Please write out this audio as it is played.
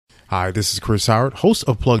Hi, this is Chris Howard, host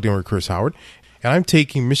of Plugged In with Chris Howard, and I'm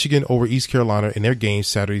taking Michigan over East Carolina in their game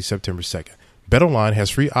Saturday, September 2nd. BetOnline has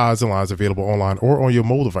free odds and lines available online or on your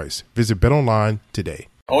mobile device. Visit BetOnline today.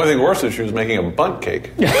 Only thing worse is she was making a bundt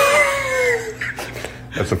cake.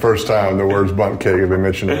 That's the first time the words bundt cake have been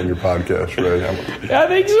mentioned in your podcast, right? I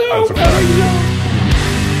think so.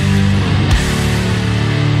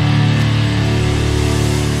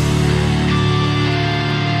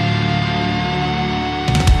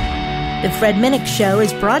 The Fred Minnick Show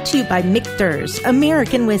is brought to you by Michter's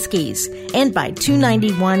American Whiskeys and by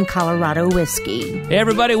 291 Colorado Whiskey. Hey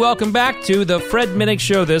everybody, welcome back to the Fred Minnick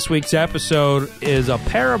Show. This week's episode is a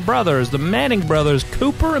pair of brothers, the Manning brothers,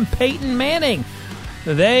 Cooper and Peyton Manning.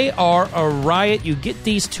 They are a riot. You get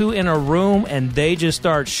these two in a room and they just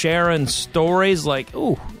start sharing stories like,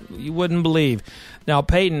 ooh, you wouldn't believe. Now,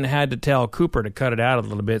 Peyton had to tell Cooper to cut it out a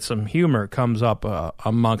little bit. Some humor comes up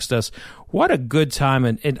amongst us. What a good time.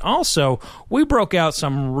 And also, we broke out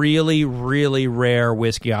some really, really rare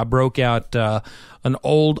whiskey. I broke out an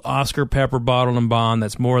old Oscar Pepper bottle and bond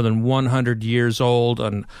that's more than 100 years old,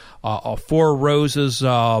 and a Four Roses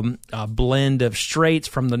blend of straights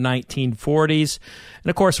from the 1940s. And,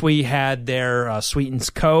 of course, we had their Sweetens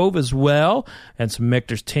Cove as well, and some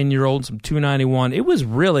Michter's 10-year-old, some 291. It was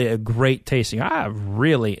really a great tasting. I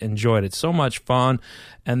really enjoyed it. So much fun.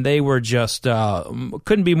 And they were just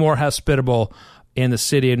couldn't be more hospitable in the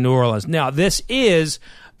city of New Orleans. Now, this is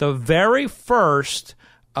the very first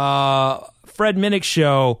Fred Minnick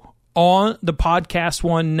Show on the Podcast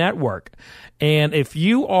One network. And if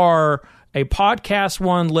you are a Podcast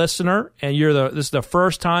One listener and this is the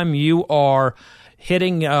first time you are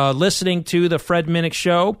listening to the Fred Minnick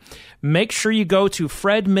Show, make sure you go to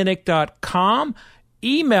fredminnick.com,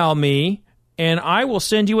 email me, and I will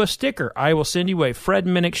send you a sticker. I will send you a Fred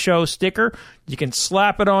Minnick Show sticker. You can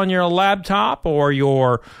slap it on your laptop or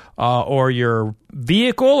your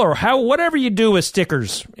vehicle or whatever you do with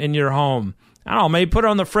stickers in your home. I don't know, maybe put it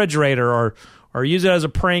on the refrigerator or use it as a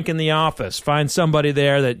prank in the office. Find somebody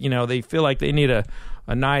there that, they feel like they need a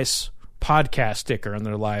nice podcast sticker in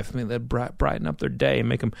their life. I mean, that brighten up their day and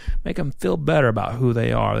make them feel better about who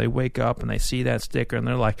they are. They wake up and they see that sticker and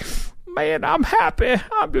they're like, man, I'm happy.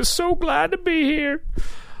 I'm just so glad to be here.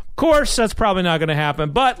 Of course, that's probably not going to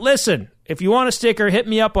happen. But listen, if you want a sticker, hit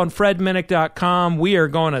me up on fredminnick.com. We are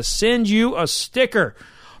going to send you a sticker.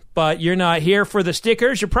 But you're not here for the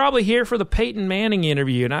stickers. You're probably here for the Peyton Manning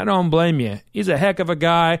interview, and I don't blame you. He's a heck of a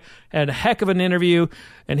guy and a heck of an interview,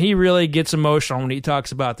 and he really gets emotional when he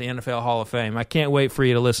talks about the NFL Hall of Fame. I can't wait for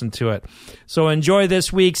you to listen to it. So enjoy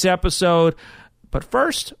this week's episode. But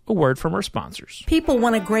first, a word from our sponsors. People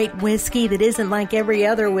want a great whiskey that isn't like every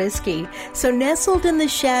other whiskey. So nestled in the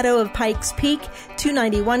shadow of Pikes Peak,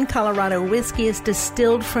 291 Colorado Whiskey is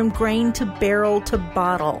distilled from grain to barrel to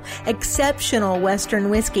bottle. Exceptional Western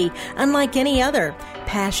whiskey, unlike any other.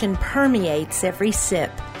 Passion permeates every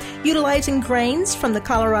sip. Utilizing grains from the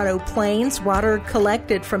Colorado Plains, water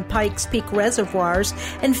collected from Pikes Peak reservoirs,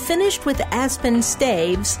 and finished with aspen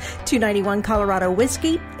staves, 291 Colorado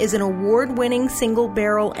Whiskey is an award-winning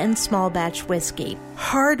single-barrel and small-batch whiskey.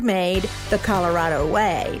 Hard-made the Colorado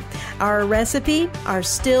way. Our recipe, our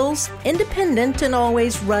stills, independent and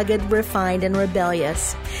always rugged, refined, and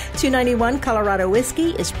rebellious. 291 Colorado Whiskey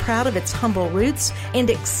is proud of its humble roots and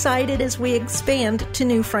excited as we expand to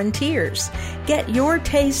new frontiers. Get your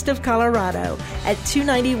taste of Colorado at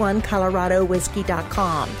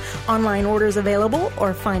 291coloradowhiskey.com. Online orders available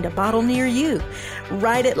or find a bottle near you.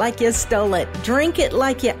 Ride it like you stole it. Drink it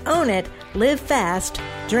like you own it. Live fast.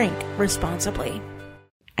 Drink responsibly.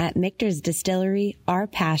 At Michter's Distillery, our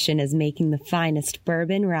passion is making the finest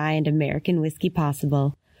bourbon, rye, and American whiskey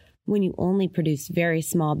possible. When you only produce very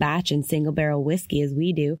small batch and single barrel whiskey as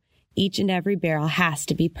we do, each and every barrel has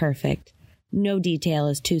to be perfect. No detail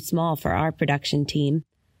is too small for our production team.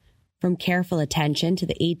 From careful attention to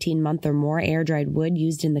the 18-month or more air-dried wood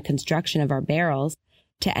used in the construction of our barrels,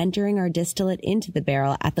 to entering our distillate into the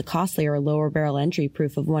barrel at the costlier lower barrel entry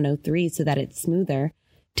proof of 103 so that it's smoother,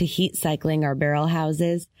 to heat cycling our barrel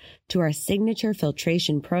houses, to our signature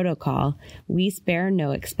filtration protocol, we spare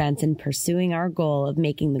no expense in pursuing our goal of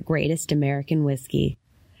making the greatest American whiskey.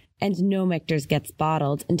 And no Michter's gets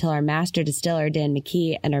bottled until our master distiller, Dan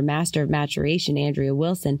McKee, and our master of maturation, Andrea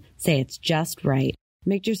Wilson, say it's just right.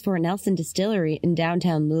 Michter's Fort Nelson Distillery in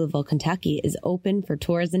downtown Louisville, Kentucky is open for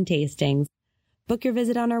tours and tastings. Book your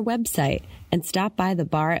visit on our website and stop by the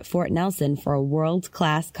bar at Fort Nelson for a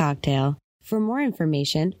world-class cocktail. For more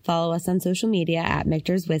information, follow us on social media at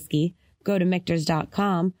Michter's Whiskey, go to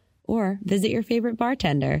Michters.com, or visit your favorite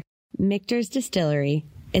bartender. Michter's Distillery.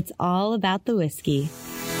 It's all about the whiskey.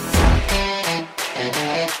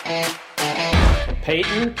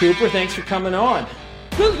 Peyton, Cooper, thanks for coming on.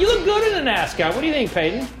 You look good in an ascot. What do you think,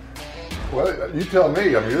 Peyton? Well, you tell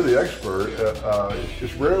me. I mean, you're the expert.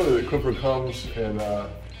 It's rarely that Cooper comes and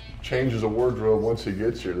changes a wardrobe once he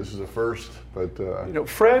gets here. This is a first. But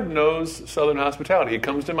Fred knows Southern hospitality. He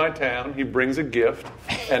comes to my town. He brings a gift,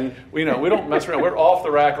 and we don't mess around. We're off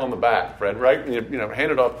the rack on the back, Fred. Right?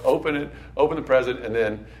 Hand it up, open the present, and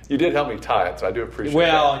then you did help me tie it, so I do appreciate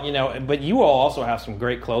that. Well, but you all also have some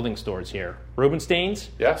great clothing stores here. Rubenstein's?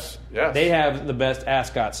 Yes. They have the best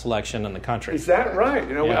ascot selection in the country. Is that right?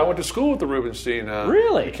 I went to school with the Rubenstein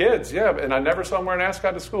really? Kids, yeah, and I never saw them wear an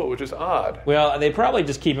ascot to school, which is odd. Well, they probably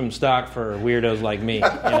just keep them stocked for weirdos like me,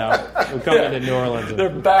 who come into New Orleans. They're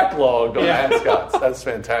backlogged on ascots. That's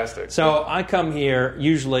fantastic. So I come here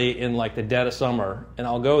usually in like the dead of summer, and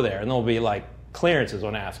I'll go there, and there'll be like clearances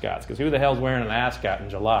on ascots, because who the hell's wearing an ascot in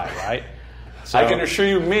July, right? So, I can assure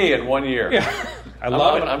you, me in 1 year. Yeah, I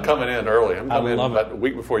love it. I'm coming in early. I'm coming in about it. a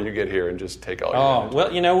week before you get here and just take all your inventory.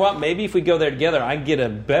 Well, you know what? Maybe if we go there together, I get a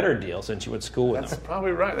better deal since you went to school with That's them.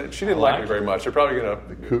 probably right. She didn't like me very much. They're probably going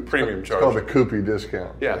to premium charge. It's called the Coopy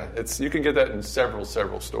discount. Yeah, you can get that in several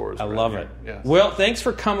stores. I love it. Yes. Well, thanks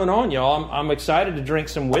for coming on, y'all. I'm excited to drink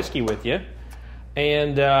some whiskey with you,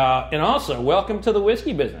 and also welcome to the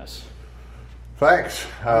whiskey business. Thanks.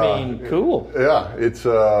 Cool. Yeah, it's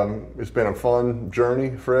been a fun journey,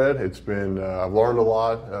 Fred. It's been I've learned a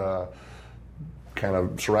lot. Kind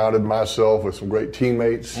of surrounded myself with some great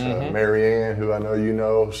teammates, Mary Ann, who I know you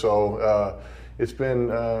know. So it's been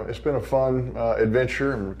a fun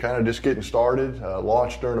adventure, and we're kind of just getting started.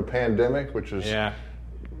 Launched during a pandemic, which is I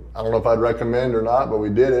don't know if I'd recommend or not, but we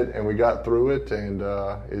did it and we got through it, and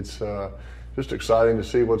it's just exciting to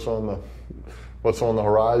see what's on the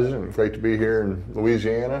horizon. And great to be here in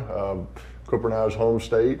Louisiana, Cooper and I's home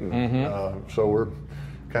state, and so we're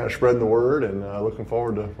kind of spreading the word and looking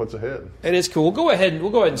forward to what's ahead. It is cool. We'll go ahead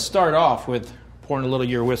and start off with pouring a little of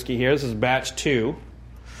your whiskey here. This is batch 2.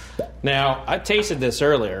 Now, I tasted this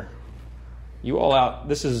earlier. You all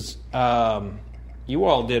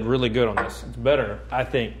did really good on this. It's better, I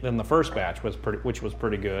think, than the first batch, which was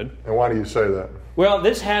pretty good. And why do you say that? Well,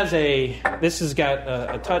 this has got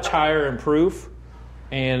a touch higher in proof,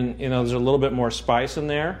 and there's a little bit more spice in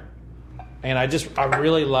there. And I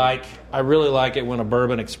really like it when a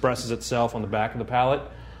bourbon expresses itself on the back of the palate.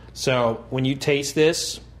 So when you taste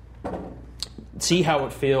this, see how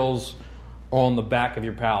it feels on the back of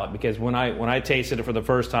your palate. Because when I tasted it for the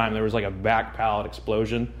first time, there was like a back palate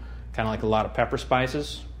explosion, kind of like a lot of pepper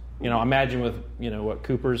spices. Imagine with what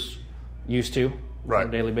Cooper's used to on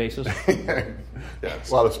a daily basis. Yes.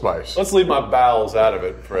 A lot of spice. Let's leave my bowels out of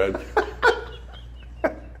it, Fred.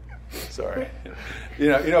 Sorry.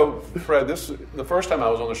 Fred, the first time I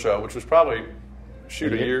was on the show, which was probably a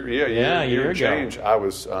year and change, I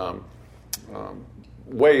was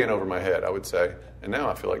way in over my head, I would say. And now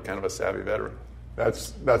I feel like kind of a savvy veteran.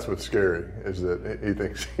 That's what's scary, is that he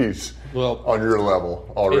thinks he's on your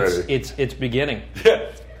level already. It's beginning.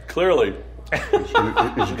 Yeah, clearly.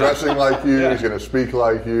 He's dressing like you. Yeah. He's going to speak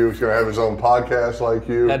like you. He's going to have his own podcast like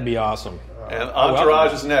you. That'd be awesome. And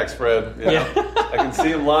Entourage is next, Fred. I can see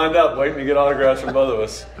him lined up waiting to get autographs from both of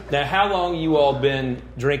us. Now, how long you all been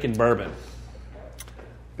drinking bourbon?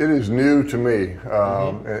 It is new to me,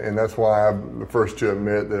 and that's why I'm the first to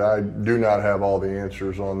admit that I do not have all the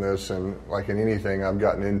answers on this. And like in anything I've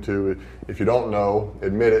gotten into, if you don't know,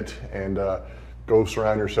 admit it, and go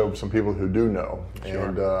surround yourself with some people who do know. Sure.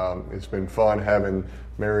 And it's been fun having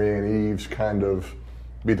Mary Ann Eves kind of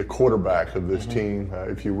be the quarterback of this team,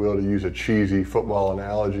 if you will, to use a cheesy football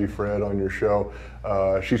analogy, Fred, on your show.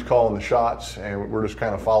 She's calling the shots, and we're just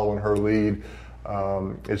kind of following her lead.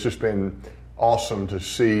 It's just been awesome to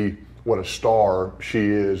see what a star she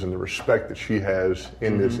is and the respect that she has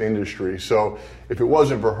in this industry. So if it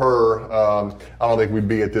wasn't for her, I don't think we'd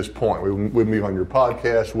be at this point. We wouldn't be on your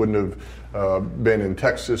podcast, wouldn't have been in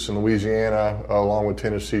Texas and Louisiana, along with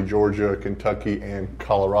Tennessee, Georgia, Kentucky, and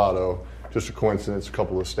Colorado. Just a coincidence, a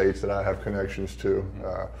couple of states that I have connections to.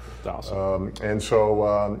 That's awesome. And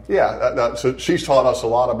so, so she's taught us a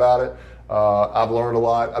lot about it. I've learned a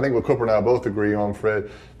lot. I think what Cooper and I both agree on, Fred,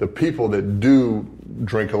 the people that do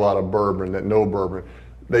drink a lot of bourbon, that know bourbon,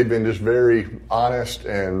 they've been just very honest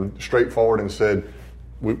and straightforward and said,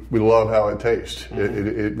 we love how it tastes.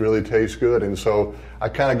 It really tastes good. And so I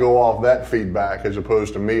kind of go off that feedback as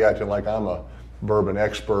opposed to me acting like I'm a bourbon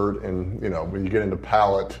expert. And, when you get into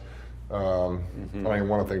palate, I don't even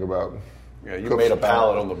want to think about. Yeah, you made a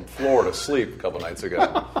palate on the floor to sleep a couple nights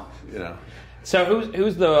ago. So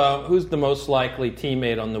who's the most likely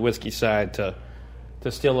teammate on the whiskey side to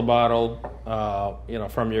steal a bottle,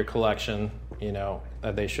 from your collection,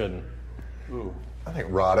 that they shouldn't? Ooh. I think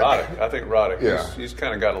Roddick. I think Roddick. Yeah. He's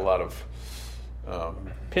kind of got a lot of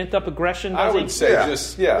pent up aggression. I would say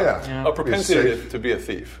Yeah. a propensity to be a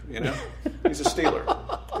thief. He's a stealer.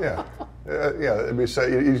 Yeah. It'd be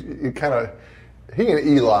you kind of. He and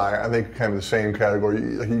Eli, I think, kind of the same category.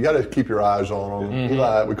 You got to keep your eyes on him. Mm-hmm.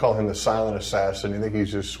 Eli, we call him the silent assassin. You think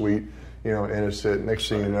he's just sweet, innocent. Next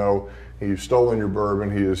thing you know, he's stolen your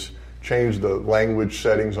bourbon. He has changed the language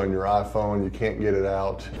settings on your iPhone. You can't get it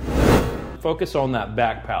out. Focus on that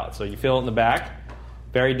back palate. So you feel it in the back.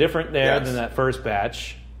 Very different there than that first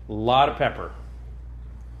batch. A lot of pepper.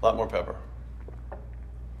 A lot more pepper.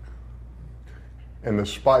 And the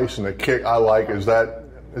spice and the kick I like, is that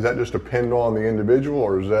just depend on the individual,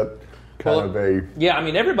 or is that kind of a... Yeah, I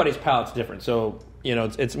mean, everybody's palate's different. So,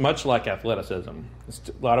 it's much like athleticism. A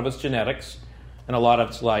lot of it's genetics, and a lot of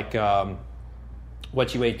it's like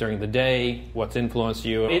what you ate during the day, what's influenced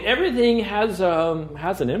you. Everything has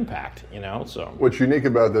an impact, so... What's unique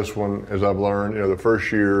about this one, as I've learned, the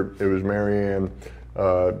first year it was Marianne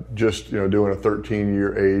just, doing a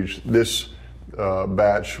 13-year age. This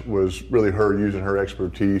batch was really her using her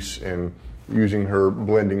expertise and using her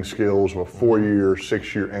blending skills, a 4-year,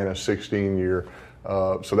 6-year, and a 16-year.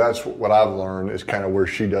 So that's what I've learned is kind of where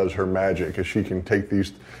she does her magic, because she can take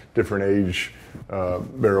these different age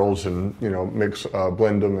barrels and mix,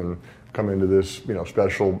 blend them, and come into this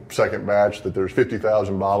special second batch. That there's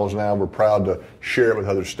 50,000 bottles now. We're proud to share it with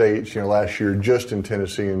other states. Last year just in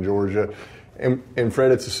Tennessee and Georgia. And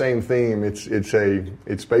Fred, it's the same theme.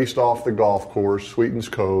 It's based off the golf course, Sweetens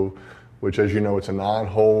Cove, which, as you know, it's a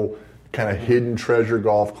 9-hole kind of hidden treasure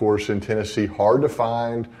golf course in Tennessee, hard to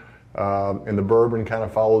find, and the bourbon kind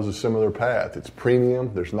of follows a similar path. It's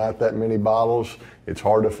premium. There's not that many bottles. It's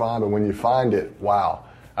hard to find, but when you find it, wow,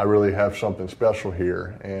 I really have something special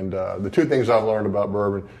here. And the two things I've learned about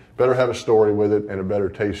bourbon: better have a story with it, and it better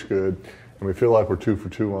taste good. And we feel like we're 2 for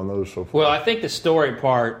 2 on those so far. Well, I think the story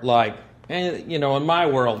part, in my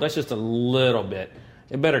world, that's just a little bit.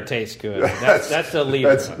 It better taste good. That's the leader.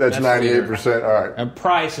 That's 98%. All right. And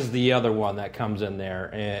price is the other one that comes in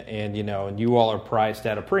there, and you all are priced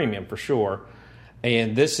at a premium for sure.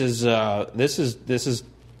 And this is there's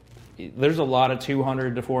a lot of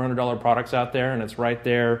 $200 to $400 products out there, and it's right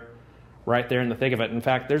there in the thick of it. In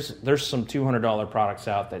fact, there's some $200 products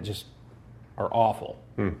out that just are awful,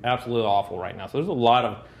 absolutely awful right now. So there's a lot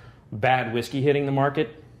of bad whiskey hitting the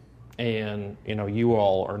market, and you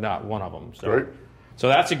all are not one of them. So. Great. So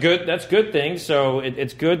that's good thing. So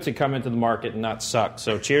it's good to come into the market and not suck.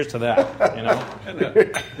 So cheers to that. And,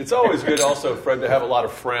 it's always good also, Fred, to have a lot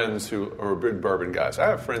of friends who are big bourbon guys. I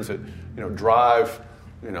have friends that drive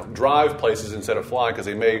places instead of flying, because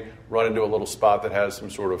they may run into a little spot that has some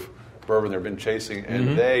sort of bourbon they've been chasing,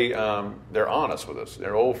 and they're honest with us.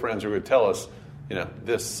 They're old friends who would tell us,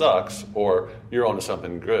 this sucks, or you're onto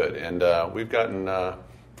something good. And we've gotten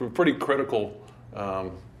pretty critical.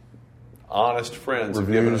 Honest friends have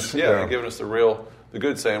given us, giving us the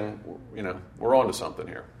good, saying, we're on to something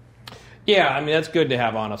here. Yeah, I mean, that's good to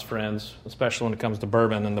have honest friends, especially when it comes to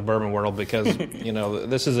bourbon in the bourbon world, because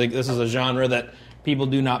this is a genre that people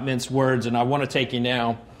do not mince words. And I want to take you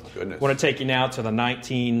now. Goodness. I want to take you now to the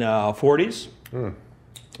 1940s.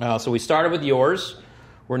 So we started with yours.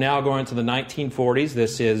 We're now going to the 1940s.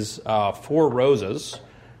 This is Four Roses.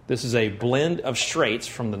 This is a blend of straights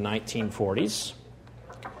from the 1940s.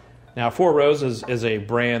 Now, Four Roses is a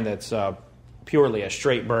brand that's purely a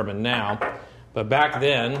straight bourbon now, but back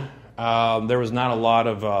then there was not a lot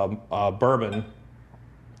of bourbon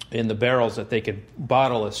in the barrels that they could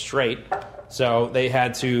bottle as straight, so they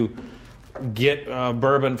had to get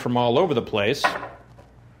bourbon from all over the place.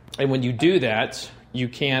 And when you do that, you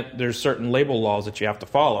can't. There's certain label laws that you have to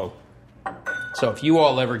follow. So if you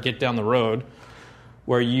all ever get down the road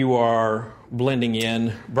where you are blending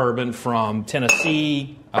in bourbon from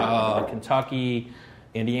Tennessee, Kentucky,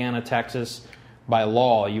 Indiana, Texas, by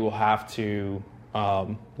law, you will have to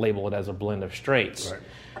label it as a blend of straights. Right.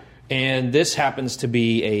 And this happens to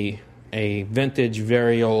be a vintage,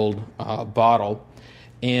 very old bottle.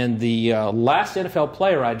 And the last NFL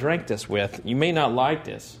player I drank this with, you may not like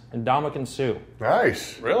this, Ndamukong Suh.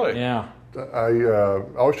 Nice. Really? Yeah. I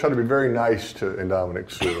always try to be very nice to Ndamukong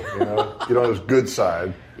Suh. Get on his good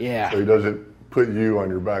side. Yeah. So he doesn't put you on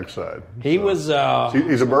your backside. He was.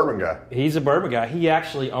 He's a bourbon guy. He's a bourbon guy. He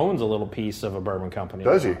actually owns a little piece of a bourbon company.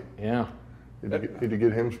 Does he? Yeah. Need to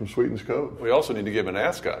get him some Sweetens Cove. We also need to give him an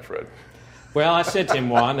ascot, Fred. Well, I sent him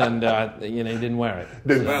one, and he didn't wear it.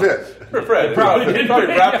 Didn't fit. Fred, probably probably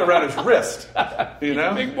wrapped around his wrist.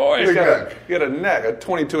 Big boy. He's got a neck, a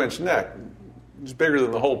 22-inch neck. It's bigger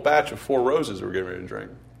than the whole batch of Four Roses we're getting ready to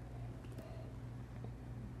drink.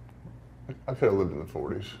 I could have lived in the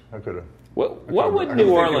 40s. I could have. What would You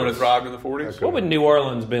New would have Orleans? thrived in the 40s? What would New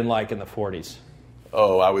Orleans been like in the 40s?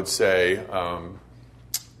 Oh, I would say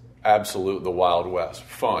absolute the Wild West.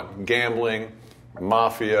 Fun, gambling,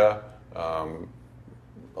 mafia, a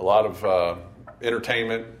lot of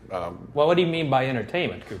entertainment. Well, what do you mean by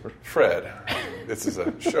entertainment, Cooper? Fred, this is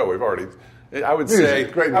a show we've already. I would Music, say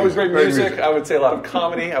great I was great music, music. great music. I would say a lot of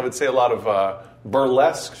comedy. I would say a lot of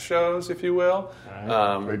burlesque shows, if you will.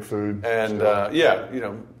 Great food. And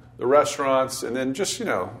the restaurants, and then just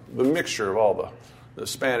the mixture of all the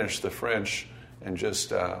Spanish, the French, and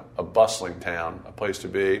just a bustling town, a place to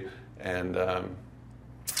be. And that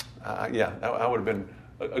would have been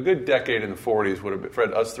a good decade in the 40s. Would have been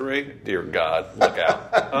Fred, us three. Dear God, look out!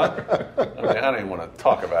 Huh? I mean, I don't even want to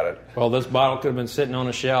talk about it. Well, this bottle could have been sitting on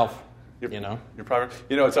a shelf. You're probably.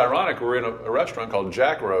 It's ironic. We're in a restaurant called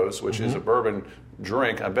Jack Rose, which is a bourbon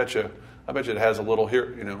drink. I bet you it has a little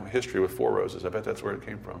history with Four Roses. I bet that's where it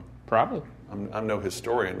came from. Probably. I'm no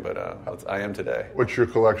historian, but I am today. What's your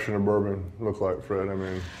collection of bourbon look like, Fred? I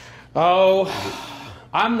mean,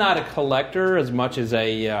 I'm not a collector as much as I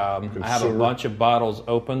have a bunch of bottles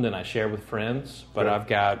opened and I share with friends. But I've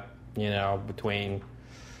got between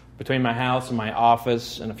my house and my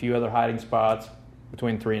office and a few other hiding spots,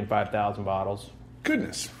 between 3,000 and 5,000 bottles.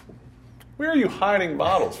 Goodness, where are you hiding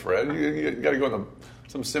bottles, Fred? You got to go in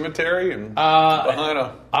some cemetery and behind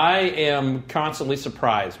a. I am constantly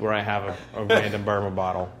surprised where I have a random bourbon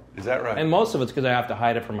bottle. Is that right? And most of it's because I have to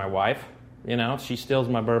hide it from my wife. She steals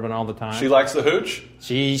my bourbon all the time. She likes the hooch?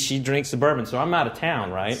 She drinks the bourbon, so I'm out of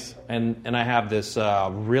town, right? And I have this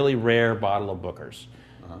really rare bottle of Booker's.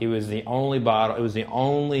 It was the only bottle. It was the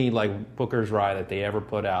only Booker's rye that they ever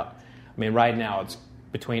put out. I mean, right now it's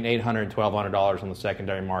between $800 and $1,200 on the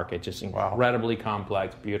secondary market. Just incredibly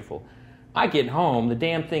complex, beautiful. I get home, the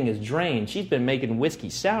damn thing is drained. She's been making whiskey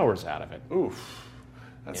sours out of it. Oof.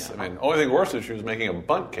 Only thing worse is she was making a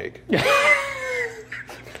bundt cake.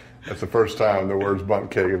 that's the first time the words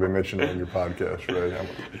bundt cake have been mentioned on your podcast, right?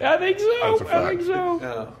 I think so. That's a fact. I think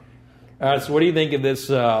so. Yeah. So what do you think of this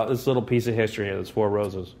little piece of history of this Four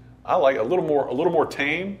Roses? I like a little more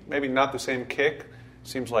tame. Maybe not the same kick.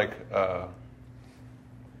 Seems like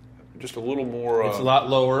just a little more. It's a lot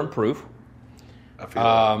lower in proof. I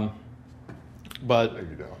feel but You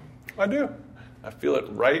don't. I do. I feel it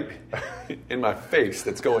right in my face.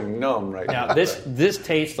 That's going numb right now. now this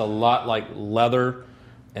tastes a lot like leather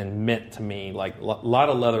and mint to me. Like a lot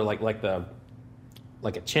of leather, like a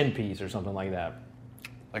chin piece or something like that.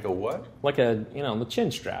 Like a what? Like the chin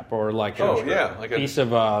strap or like like a piece of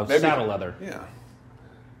saddle leather. Yeah.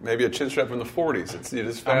 Maybe a chin strap from the 40s. You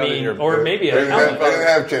just found I in mean, your. or maybe a They helmet. didn't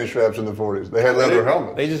have chin straps in the 40s. They had leather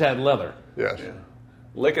helmets. They just had leather. Yes. Yeah.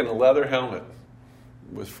 Licking a leather helmet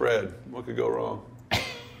with Fred. What could go wrong? I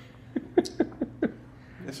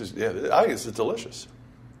think it's delicious.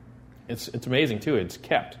 It's amazing too. It's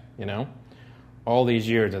kept, all these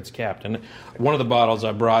years it's kept. And one of the bottles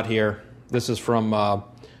I brought here, this is from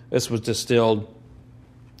this was distilled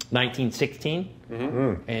 1916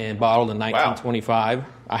 and bottled in 1925. Wow.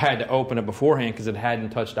 I had to open it beforehand because it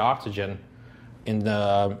hadn't touched oxygen in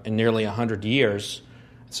nearly 100 years.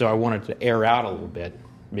 So I wanted to air out a little bit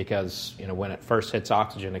because when it first hits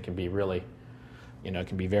oxygen, it can be really, it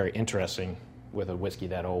can be very interesting with a whiskey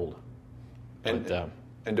that old. And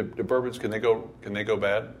do bourbons, can they go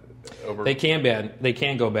bad? They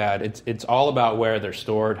can go bad. It's all about where they're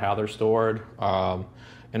stored, how they're stored,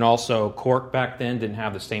 and also cork back then didn't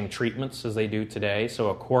have the same treatments as they do today.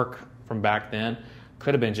 So a cork from back then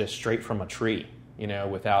could have been just straight from a tree,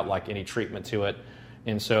 without any treatment to it.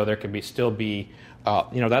 And so there could still be,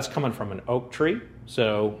 that's coming from an oak tree.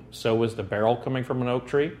 So was the barrel coming from an oak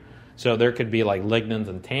tree. So there could be lignans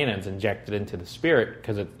and tannins injected into the spirit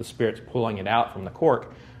because the spirit's pulling it out from the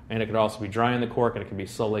cork. And it could also be drying the cork and it could be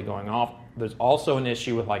slowly going off. There's also an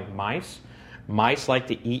issue with mice. Mice like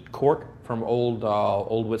to eat cork from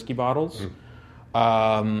old whiskey bottles.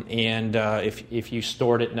 If you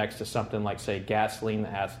stored it next to something like, say, gasoline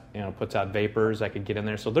that has, puts out vapors that could get in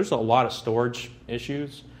there. So there's a lot of storage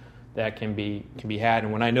issues that can be had.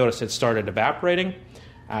 And when I noticed it started evaporating,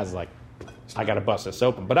 I was like, I got to bust this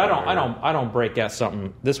open. But I don't break out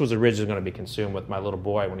something. This was originally going to be consumed with my little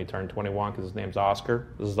boy when he turned 21 because his name's Oscar.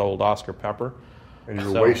 This is the old Oscar Pepper. And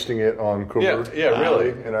you're wasting it on Cooper? Yeah, really.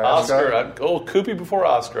 And Oscar, old Koopy before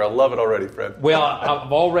Oscar. I love it already, Fred. Well,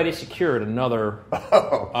 I've already secured another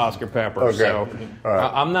Oscar Pepper, okay. so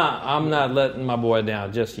right. I'm not letting my boy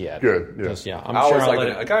down just yet. Good, yeah. Just yet. I always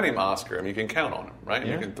like a guy named Oscar. I mean, you can count on him, right?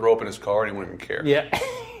 Yeah. You can throw up in his car and he won't even care. Yeah.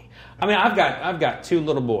 I mean, I've got two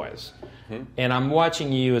little boys, And I'm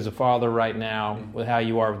watching you as a father right now with how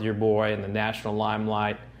you are with your boy in the national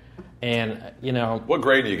limelight. And, you know... What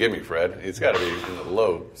grade do you give me, Fred? It's got to be in the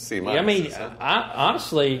low C-. I mean,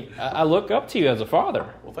 honestly, I look up to you as a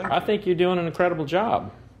father. Well, thank you. I think you're doing an incredible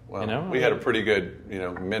job. Well, you know? We had a pretty good,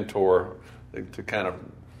 mentor to kind of,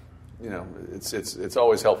 it's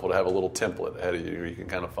always helpful to have a little template ahead of you where you can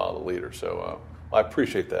kind of follow the leader. So I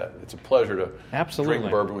appreciate that. It's a pleasure to drink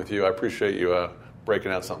bourbon with you. I appreciate you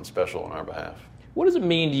breaking out something special on our behalf. What does it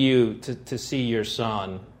mean to you to see your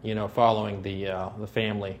son, following the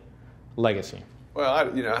family legacy? Well,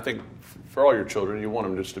 I think for all your children, you want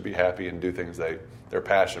them just to be happy and do things they're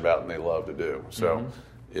passionate about and they love to do. So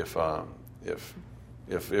if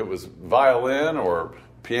it was violin or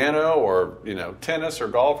piano or tennis or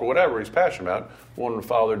golf or whatever he's passionate about, want them to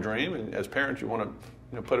follow their dream. And as parents, you want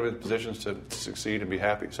to put them in positions to succeed and be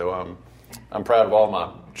happy. So I'm proud of all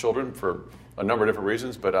my children for a number of different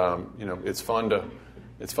reasons. But it's fun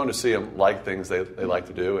to see them like things they like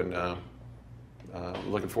to do, and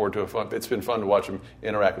looking forward to it's been fun to watch them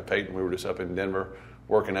interact with Peyton. We were just up in Denver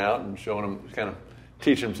working out and showing him, kind of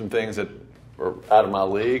teaching him some things that were out of my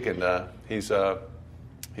league, and he's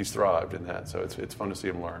thrived in that. So it's fun to see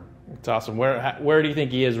him learn. It's awesome. Where do you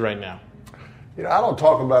think he is right now? I don't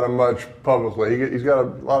talk about him much publicly. He's got a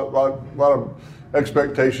lot of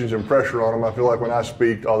expectations and pressure on him. I feel like when I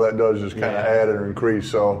speak, all that does is kind of add or increase.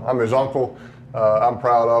 So I'm his uncle. I'm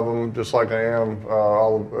proud of him, just like I am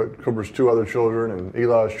all of Cooper's two other children and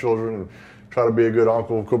Eli's children, and try to be a good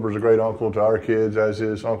uncle. Cooper's a great uncle to our kids, as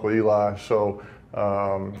is Uncle Eli. So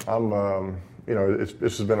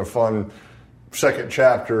this has been a fun second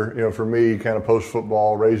chapter, for me, kind of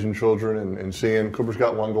post-football, raising children and seeing Cooper's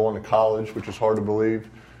got one going to college, which is hard to believe.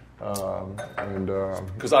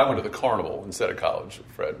 Because I went to the carnival instead of college,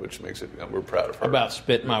 Fred, which makes it, we're proud of her. I about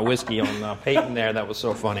spit my whiskey on Peyton there. That was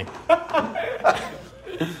so funny. That'd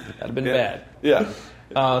have been bad. Yeah.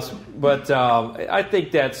 But I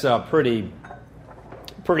think that's pretty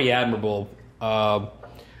admirable.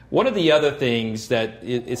 One of the other things that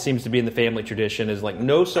it seems to be in the family tradition is like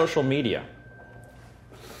no social media.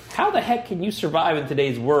 How the heck can you survive in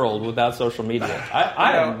today's world without social media?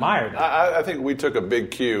 I admire that. I think we took a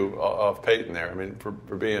big cue off Peyton there. I mean, for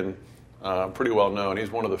being pretty well known,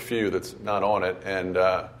 he's one of the few that's not on it, and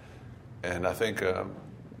I think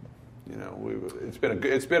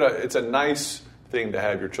it's a nice thing to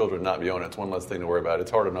have your children not be on it. It's one less thing to worry about.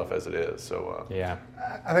 It's hard enough as it is. So yeah,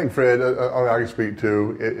 I think Fred, I can speak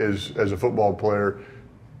to is as a football player,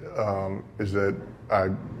 is that I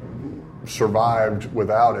survived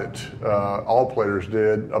without it. All players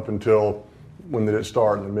did up until when did it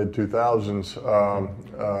start in the mid-2000s.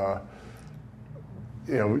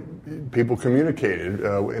 People communicated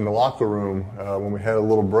in the locker room. When we had a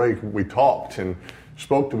little break, we talked and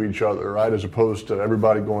spoke to each other, right, as opposed to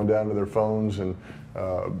everybody going down to their phones and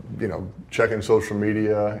checking social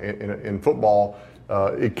media. In football,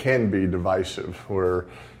 it can be divisive where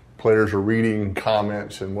players are reading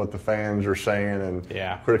comments and what the fans are saying, and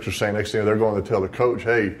critics are saying. Next thing they're going to tell the coach,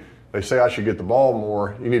 hey, they say I should get the ball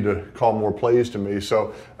more. You need to call more plays to me.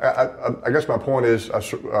 So I guess my point is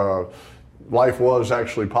life was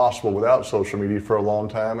actually possible without social media for a long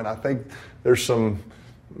time, and I think there's some,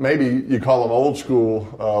 maybe you call them old school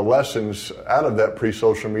lessons out of that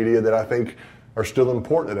pre-social media that I think are still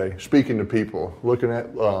important today. Speaking to people, looking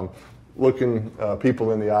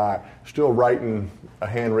people in the eye, still writing a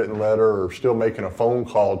handwritten letter or still making a phone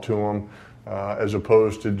call to them as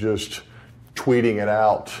opposed to just tweeting it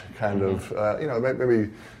out, kind of, maybe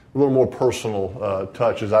a little more personal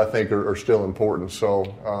touches I think are still important.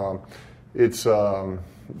 So that's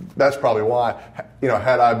probably why,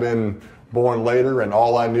 had I been born later and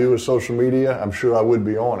all I knew was social media, I'm sure I would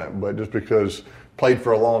be on it. But just because played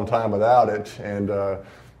for a long time without it, and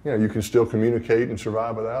you can still communicate and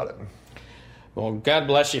survive without it. Well, God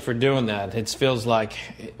bless you for doing that. It feels like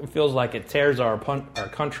it tears our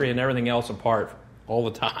country and everything else apart all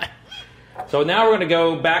the time. So now we're going to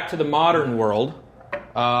go back to the modern world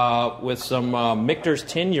with some Michter's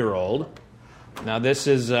 10-year-old. Now this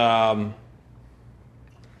is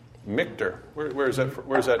Michter. Where's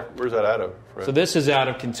that out of, Fred? So this is out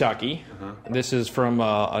of Kentucky. Uh-huh. This is from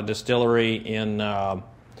a distillery in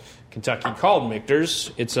Kentucky called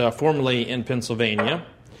Michter's. It's formerly in Pennsylvania.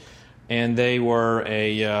 And they were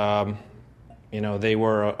a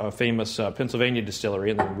famous Pennsylvania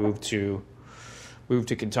distillery, and they moved to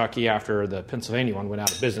Kentucky after the Pennsylvania one went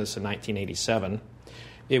out of business in 1987.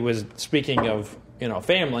 It was, speaking of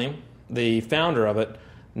family, the founder of it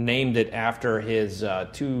named it after his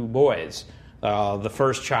two boys. The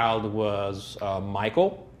first child was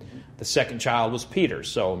Michael, the second child was Peter.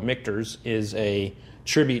 So Michter's is a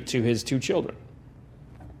tribute to his 2 children.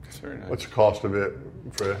 That's very nice. What's the cost of it,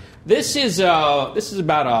 Fred? This is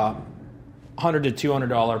about a $100 to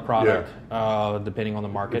 $200 product, depending on the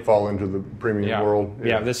market. Fall into the premium world.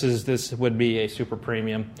 Yeah, this would be a super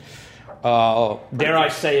premium. Dare I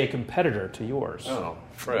say a competitor to yours? Oh,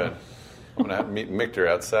 Fred. I'm gonna have to meet Michter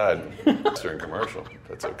outside during commercial.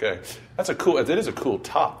 That's okay. That's a cool. It is a cool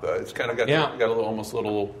top though. It's kind of got a little almost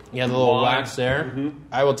little. Yeah, the little line. wax there. Mm-hmm.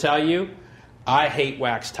 I will tell you, I hate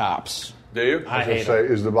wax tops. Do you? I hate say,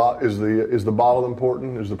 them. is the bottle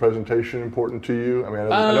important? Is the presentation important to you? I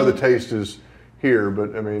mean, I know the taste is here,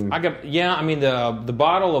 but I mean, the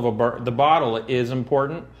bottle of the bottle is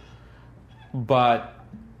important, but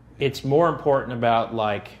it's more important about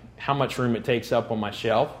like how much room it takes up on my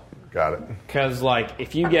shelf. Got it. Because like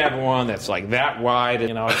if you get one that's like that wide,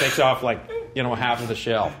 it takes off like half of the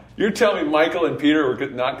shelf. You're telling me Michael and Peter were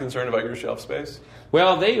not concerned about your shelf space?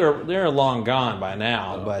 Well, they're long gone by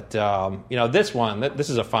now, but this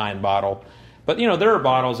is a fine bottle. But there are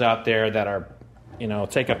bottles out there that are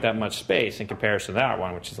take up that much space in comparison to that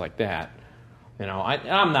one, which is like that.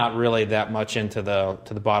 I'm not really that much into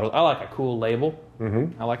the bottle. I like a cool label.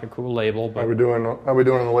 Mm-hmm. I like a cool label. But how we doing on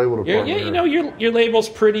the label department? Your label's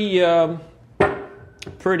pretty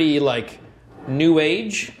like new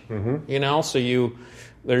age. Mm-hmm. So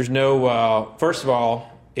there's no. First of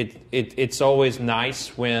all, it's always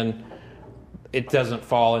nice when it doesn't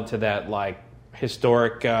fall into that like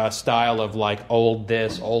historic style of like old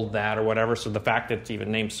this, old that, or whatever. So the fact that it's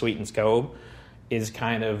even named Sweetens Cove is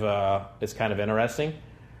kind of interesting.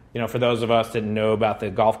 For those of us that didn't know about the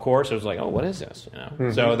golf course, it was like, oh, what is this?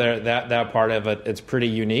 Mm-hmm. So that part of it, it's pretty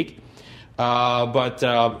unique. But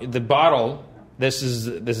the bottle, this is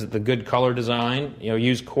the good color design.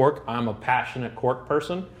 Use cork. I'm a passionate cork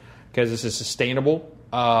person because this is sustainable.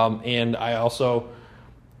 And I also,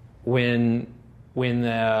 when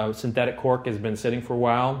the synthetic cork has been sitting for a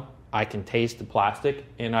while, I can taste the plastic,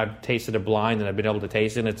 and I've tasted it blind, and I've been able to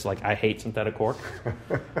taste it, and it's like I hate synthetic cork.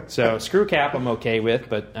 So screw cap I'm okay with,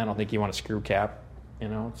 but I don't think you want a screw cap.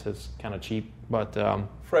 It's just kind of cheap. But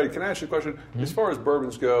Fred, can I ask you a question? Mm-hmm. As far as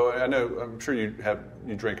bourbons go, I'm sure you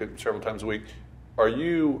drink it several times a week. Are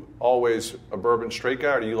you always a bourbon straight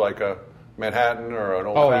guy, or do you like a Manhattan or an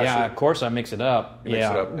old fashioned? Oh yeah, of course I mix it up. Mix it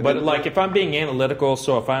up. But like if I'm being analytical,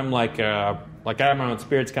 so if I'm like I have my own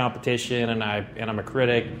spirits competition and I'm a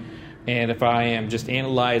critic, and if I am just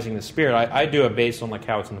analyzing the spirit, I do it based on like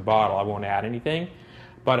how it's in the bottle. I won't add anything.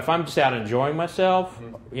 But if I'm just out enjoying myself,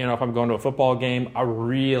 if I'm going to a football game, I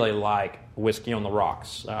really like whiskey on the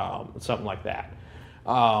rocks, something like that.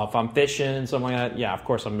 If I'm fishing, something like that, yeah, of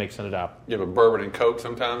course I'm mixing it up. You have a bourbon and Coke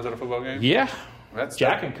sometimes at a football game? Yeah.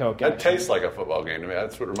 Jack and Coke. That tastes like a football game to me.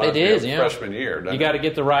 That's what reminds me of freshman year. You got to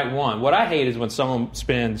get the right one. What I hate is when someone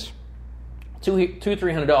spends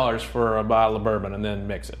 $200-$300 for a bottle of bourbon and then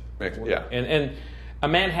mix it. Yeah. And a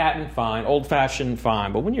Manhattan, fine. Old fashioned,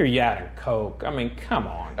 fine. But when you're adding Coke, I mean, come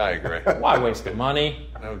on. I agree. Why waste the money?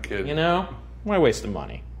 No kidding. Why waste the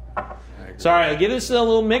money? Sorry, I'll give this a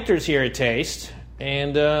little Michter's here a taste,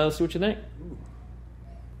 and let's see what you think.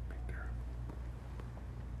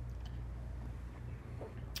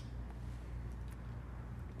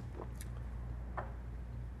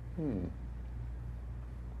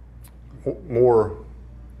 More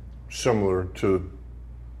similar to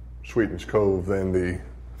Sweetens Cove than the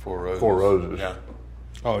Four Roses. Yeah.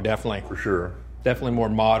 Oh, definitely. For sure. Definitely more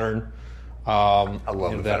modern. I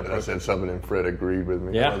love the fact that I said something and Fred agreed with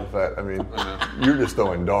me. Yeah. I love the fact, I mean, you're just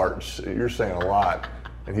throwing darts. You're saying a lot.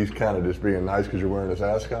 And he's kind of just being nice because you're wearing this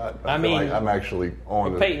ascot. I mean, like I'm actually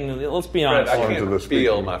on Peyton, let's be honest. Fred, I can't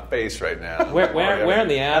feel my face right now. Wearing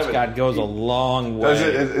the ascot goes a long way.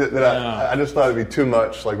 I just thought it'd be too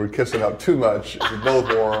much, like we're kissing up too much. We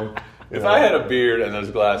both wore them. If I had a beard and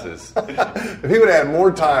those glasses, if he would have had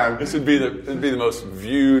more time, this would be the most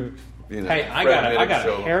viewed. Hey, I got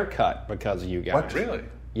a haircut because of you guys. What? Really?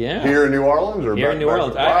 Yeah. Here in New Orleans, or here in New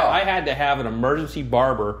Orleans? Wow. I had to have an emergency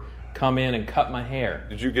barber come in and cut my hair.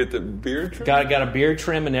 Did you get the beard trim? Got a beard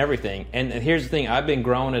trim and everything. And here's the thing: I've been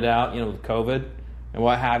growing it out, with COVID and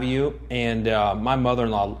what have you. And my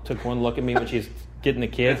mother-in-law took one look at me when she's getting the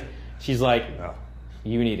kids. She's like,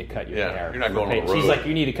 "You need to cut your hair." You're not going on the road. She's like,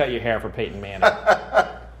 "You need to cut your hair for Peyton Manning."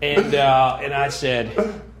 and I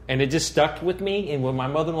said. And it just stuck with me. And when my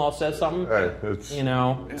mother-in-law says something,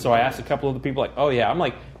 so I asked a couple of the people, like, oh, yeah. I'm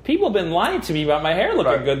like, people have been lying to me about my hair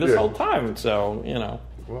looking good this whole time. So,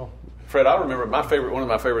 Well, Fred, I remember one of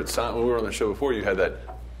my favorite signs, when we were on the show before, you had that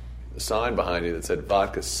sign behind you that said,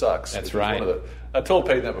 vodka sucks. That's right. I told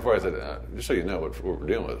Peyton that before. I said, just so you know what we're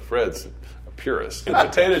dealing with. Fred's a purist. The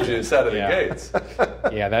potato juice out of the gates.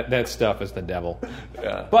 Yeah, that stuff is the devil.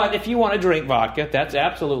 Yeah. But if you want to drink vodka, that's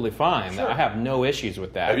absolutely fine. Sure. I have no issues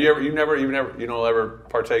with that. Have you ever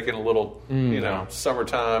partake in a little,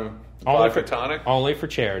 summertime vodka tonic? Only for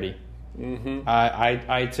charity. Mm-hmm.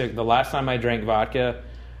 I took the last time I drank vodka,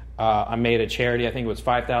 I made a charity. I think it was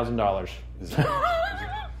 $5,000.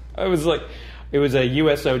 It was a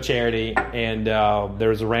USO charity, and there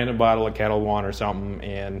was a random bottle of Kettle One or something,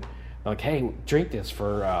 and I'm like, hey, drink this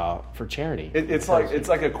for charity. It's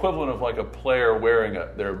like equivalent of like a player wearing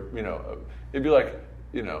it'd be like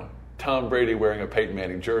Tom Brady wearing a Peyton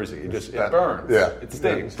Manning jersey. It burns. Yeah, it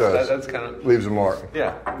stings. It does. That's kind of leaves a mark.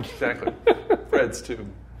 Yeah, exactly. Fred's too.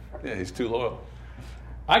 Yeah, he's too loyal.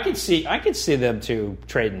 I could see them two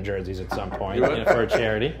trading jerseys at some point for a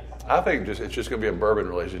charity. I think it's just going to be a bourbon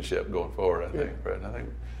relationship going forward. I think, Fred. I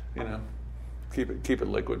think keep it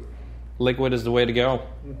liquid. Liquid is the way to go.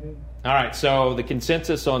 Mm-hmm. All right, so the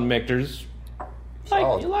consensus on Michter's,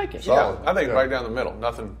 you like it. Solid. Yeah, I think right down the middle.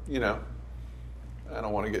 Nothing, I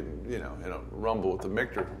don't want to get, in a rumble with the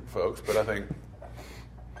Michter folks, but I think,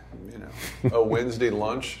 a Wednesday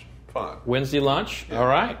lunch, fine. Wednesday lunch? Yeah. All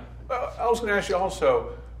right. I was going to ask you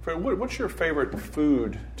also, Fred, what's your favorite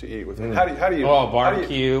food to eat with? How do you? Oh,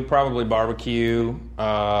 barbecue, probably barbecue.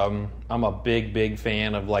 I'm a big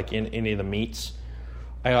fan of like any of the meats.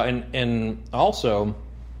 And also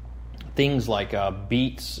things like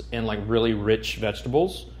beets and like really rich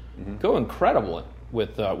vegetables go incredible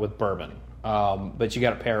with bourbon. But you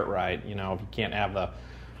got to pair it right. If you can't have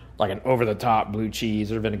an over the top blue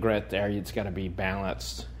cheese or vinaigrette there, it's got to be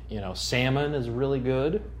balanced. Salmon is really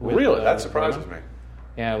good. Really, that surprises me.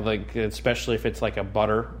 Yeah, like especially if it's like a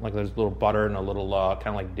butter, like there's a little butter and a little kind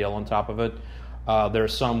of like dill on top of it. There are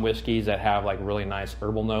some whiskeys that have like really nice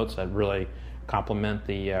herbal notes that really complement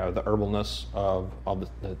the herbalness of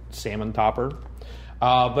the salmon topper.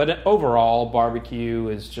 But overall, barbecue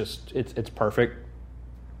is just it's perfect.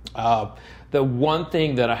 The one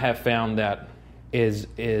thing that I have found that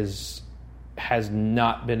has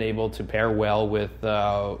not been able to pair well with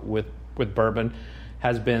bourbon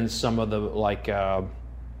has been some of the like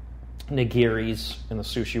nigiris in the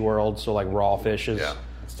sushi world. So like raw fishes,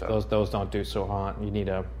 those don't do so hot. You need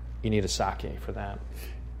a sake for that.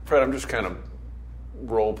 Fred, I'm just kind of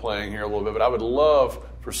role playing here a little bit, but I would love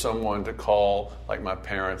for someone to call like my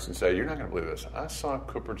parents and say, "You're not going to believe this. I saw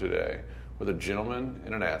Cooper today with a gentleman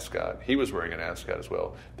in an ascot. He was wearing an ascot as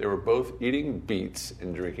well. They were both eating beets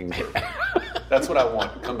and drinking bourbon." That's what I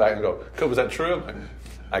want. Come back and go, "Cooper, was that true?"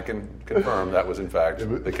 I can confirm that was in fact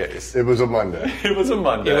the case. It was a Monday. It was a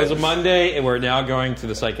Monday. It was a Monday, and we're now going to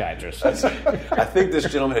the psychiatrist. I think this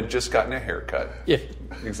gentleman had just gotten a haircut. Yeah,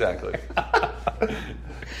 exactly.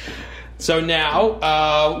 So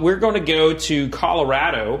now we're going to go to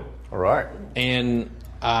Colorado. All right. And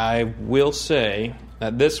I will say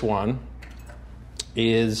that this one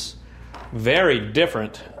is very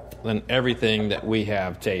different than everything that we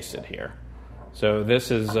have tasted here. So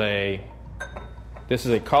this is a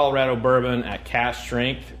Colorado bourbon at cask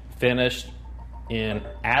strength, finished in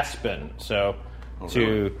Aspen. So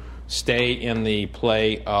to stay in the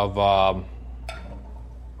play of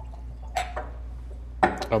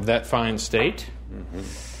that fine state,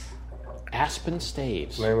 Aspen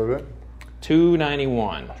Staves. Name of it?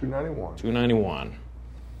 291. 291. 291.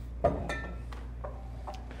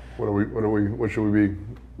 What should we be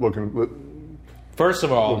looking? First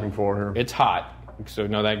of all, looking for here? It's hot, so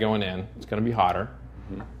know that going in. It's going to be hotter.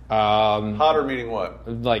 Hotter meaning what?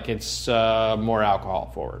 Like it's more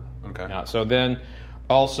alcohol forward. Okay. So then,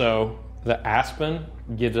 also the Aspen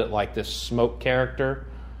gives it like this smoke character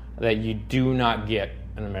that you do not get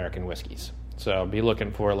in American whiskeys. So be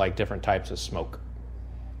looking for like different types of smoke.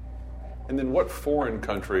 And then what foreign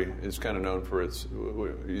country is kind of known for its,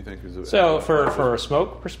 what do you think is So for a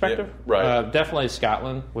smoke perspective, right. Definitely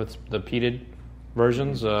Scotland with the peated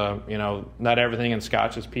versions. Not everything in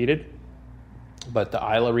Scotch is peated, but the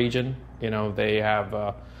Isla region, they have,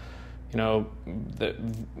 the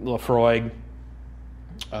Lafroig,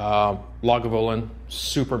 Lagavulin,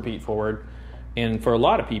 super peat forward. And for a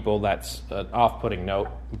lot of people, that's an off-putting note,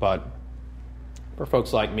 but for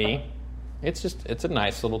folks like me, it's a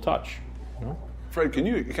nice little touch. Fred,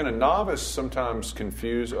 can a novice sometimes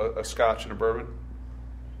confuse a Scotch and a bourbon?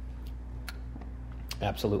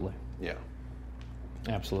 Absolutely. Yeah.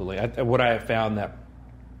 Absolutely. What I have found that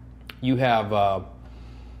you have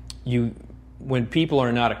when people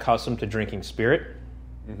are not accustomed to drinking spirit,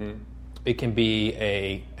 it can be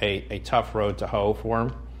a tough road to hoe for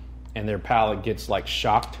them, and their palate gets like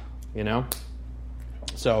shocked,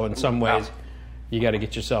 So in some ways, you got to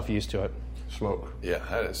get yourself used to it. Smoke. Yeah,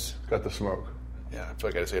 that is. Got the smoke. Yeah, I feel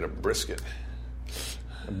like I just ate a brisket.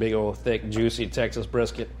 A big old, thick, juicy Texas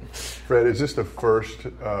brisket. Fred, is this the first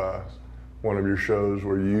one of your shows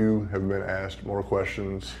where you have been asked more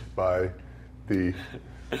questions by the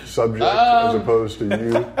subject as opposed to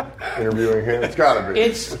you interviewing him? It's got to be.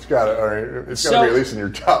 It's got to be at least in your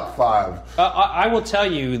top 5. I will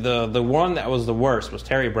tell you, the one that was the worst was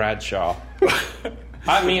Terry Bradshaw.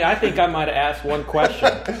 I mean, I think I might have asked one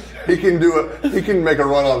question. He can make a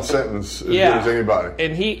run-on sentence as good as anybody.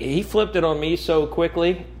 And he flipped it on me so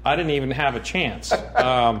quickly, I didn't even have a chance.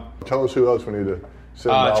 Tell us who else we need to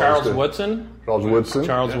send Charles Woodson. Charles Woodson.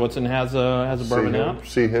 Charles Woodson has a bourbon out.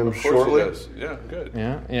 See him shortly. Yeah, good.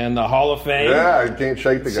 Yeah, and the Hall of Fame. Yeah, I can't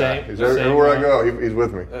shake the guy. Everywhere I go, he's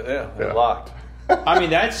with me. Yeah, locked.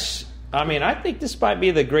 I think this might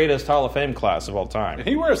be the greatest Hall of Fame class of all time. And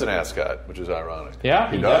he wears an ascot, which is ironic.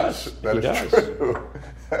 Yeah, he does. That is true.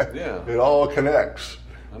 Yeah. It all connects.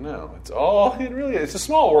 I know. It's a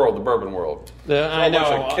small world, the bourbon world. I know. It's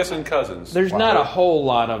like kissing cousins. There's not a whole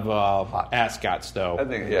lot of ascots, though. I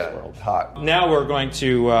think, in this world. Hot. Now we're going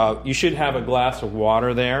to, you should have a glass of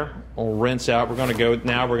water there. We'll rinse out. We're going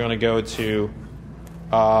to go to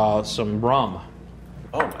some rum.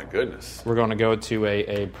 Oh, my goodness. We're going to go to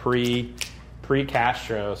a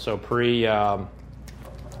pre-Castro, so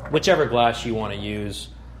whichever glass you want to use.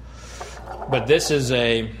 But this is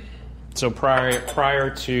prior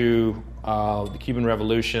to the Cuban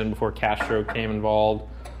Revolution, before Castro came involved,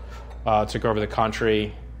 took over the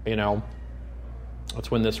country,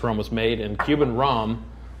 that's when this rum was made. And Cuban rum,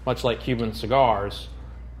 much like Cuban cigars,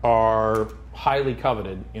 are highly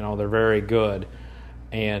coveted. They're very good.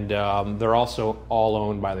 And they're also all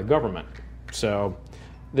owned by the government. So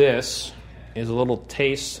this is a little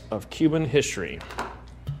taste of Cuban history.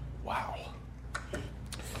 Wow.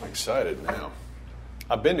 I'm excited now.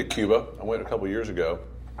 I've been to Cuba. I went a couple years ago.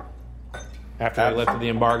 After they lifted the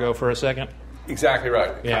embargo for a second? Exactly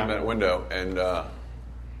right. Yeah. 5-minute window. And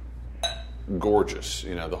gorgeous.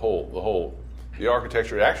 The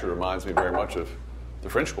architecture, it actually reminds me very much of the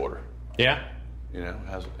French Quarter. Yeah.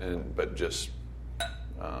 But just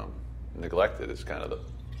neglected. It's kind of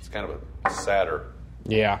a sadder.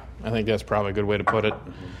 Yeah, I think that's probably a good way to put it.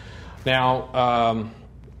 Mm-hmm. Now,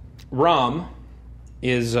 rum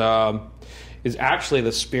is actually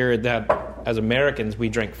the spirit that, as Americans, we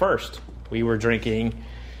drink first. We were drinking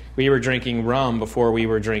rum before we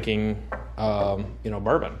were drinking,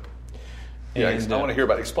 bourbon. Yeah, I want to hear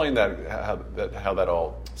about it. Explain that how that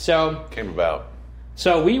all came about.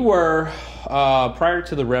 So we were prior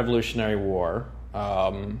to the Revolutionary War.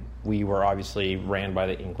 We were obviously ran by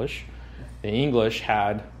the English. The English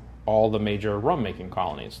had all the major rum-making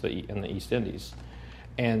colonies in the East Indies,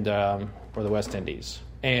 or the West Indies,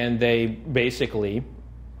 and they basically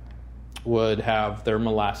would have their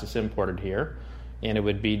molasses imported here, and it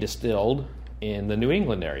would be distilled in the New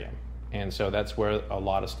England area, and so that's where a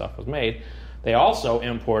lot of stuff was made. They also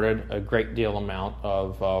imported a great deal amount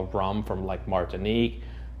of rum from like Martinique,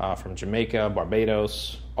 from Jamaica,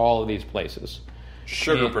 Barbados, all of these places.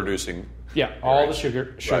 Sugar producing. Yeah, all the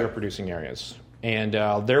sugar producing areas. And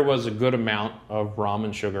there was a good amount of rum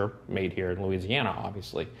and sugar made here in Louisiana,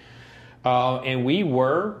 obviously. And we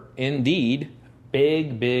were indeed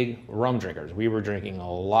big rum drinkers. We were drinking a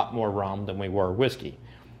lot more rum than we were whiskey.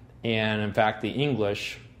 And in fact, the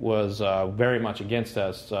English was very much against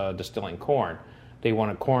us distilling corn. They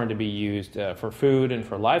wanted corn to be used for food and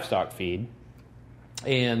for livestock feed.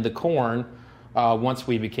 And the corn, once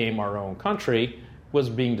we became our own country, was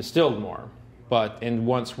being distilled more.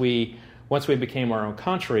 Once we became our own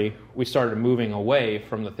country, we started moving away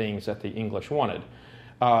from the things that the English wanted,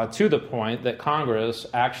 to the point that Congress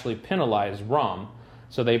actually penalized rum.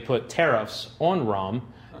 So they put tariffs on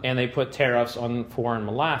rum, and they put tariffs on foreign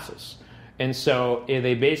molasses. And so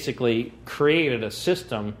they basically created a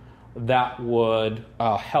system that would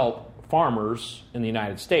help farmers in the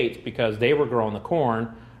United States, because they were growing the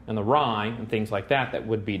corn and the rye and things like that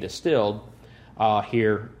would be distilled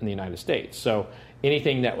here in the United States. So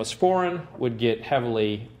anything that was foreign would get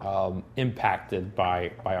heavily impacted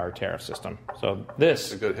by our tariff system. So this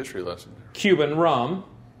is a good history lesson. Cuban rum.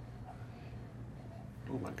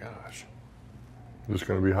 Oh my gosh! This is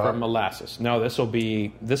going to be hot. From molasses. No, this will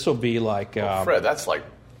be like Fred. That's like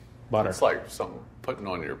butter. It's like something putting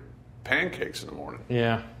on your pancakes in the morning.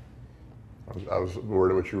 Yeah. I was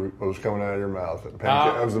worried what was coming out of your mouth.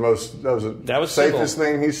 That was the safest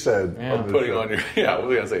thing he said. Yeah. Putting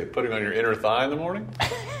on your inner thigh in the morning. I'm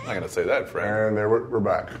not going to say that, Fred. And there we're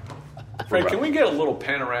back. Fred, can we get a little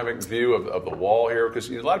panoramic view of the wall here? Because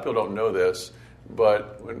a lot of people don't know this,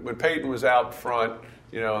 but when Peyton was out front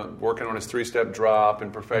working on his 3-step drop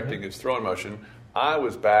and perfecting his throwing motion. I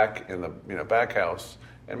was back in the back house,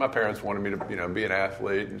 and my parents wanted me to be an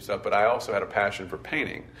athlete and stuff. But I also had a passion for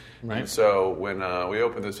painting. Right. And so when we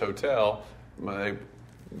opened this hotel, they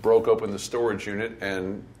broke open the storage unit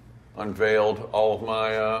and unveiled all of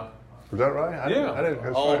my. Was that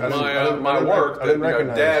right? All of my work.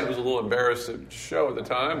 Dad was a little embarrassed to show at the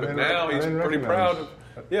time, but now he's pretty proud of.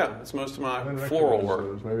 Yeah, it's most of my floral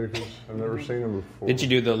work. Maybe because I've never seen them before. Did you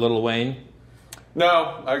do the Little Wayne?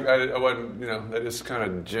 No, I wasn't. They just kind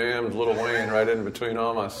of jammed Little Wayne right in between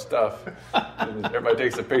all my stuff. And everybody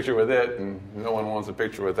takes a picture with it, and no one wants a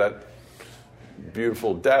picture with that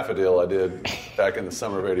beautiful daffodil I did back in the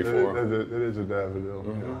summer of '84. It is a daffodil.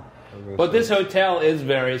 Mm-hmm. Yeah. But this hotel is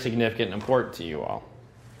very significant and important to you all.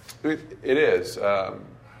 It is.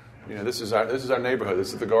 This is our neighborhood.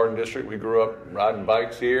 This is the Garden District. We grew up riding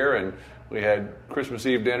bikes here, and we had Christmas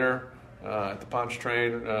Eve dinner at the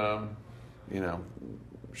Pontchartrain.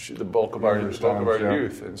 The bulk of our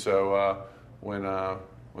youth. And so when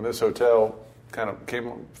this hotel kind of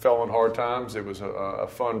fell on hard times, it was a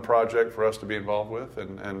fun project for us to be involved with,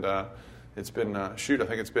 and it's been I think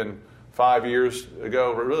it's been 5 years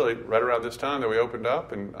ago, really right around this time that we opened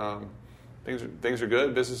up, and things are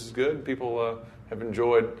good. Business is good. People have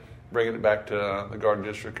enjoyed bringing it back to the Garden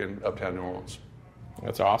District and uptown New Orleans.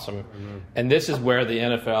 That's awesome. Mm-hmm. And this is where the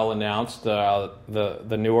NFL announced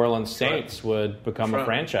the New Orleans Saints would become a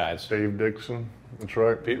franchise. Dave Dixon, that's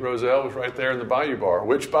right. Pete Rozelle was right there in the Bayou Bar,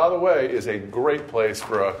 which, by the way, is a great place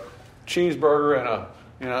for a cheeseburger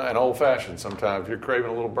and an old fashioned. Sometimes if you're craving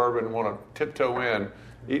a little bourbon and want to tiptoe in,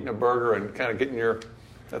 eating a burger and kind of getting your.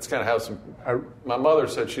 That's kind of how my mother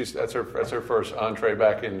said that's her first entree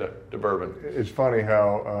back into bourbon. It's funny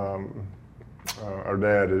how our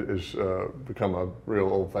dad has become a real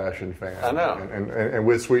old-fashioned fan. I know. And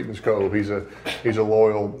with Sweetens Cove, he's a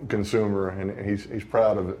loyal consumer, and he's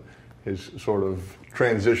proud of his sort of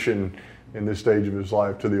transition in this stage of his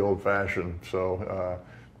life to the old-fashioned. So,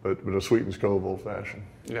 but a Sweetens Cove old-fashioned.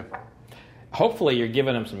 Yeah. Hopefully, you're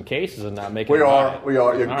giving him some cases and not making. We are.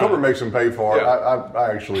 Yeah, Cooper makes him pay for it. Yeah.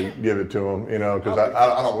 I actually give it to him, because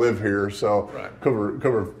I don't live here, so right.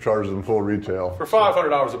 Cooper charges him full retail. For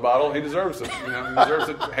 $500 a bottle, he deserves it. He deserves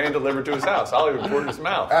it hand delivered to his house. I'll even pour it in his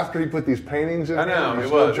mouth. After he put these paintings in, I know there,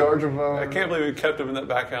 he was. Charge of. I can't believe we kept him in that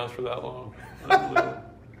back house for that long.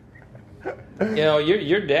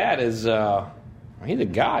 Your dad is he's a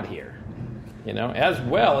god here, as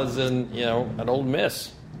well as in at Ole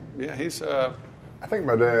Miss. Yeah, he's. I think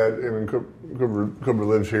my dad. I mean, Cooper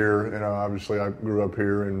lives here. Obviously, I grew up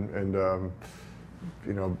here, and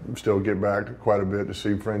still get back quite a bit to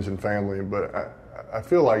see friends and family. But I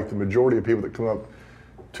feel like the majority of people that come up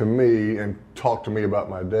to me and talk to me about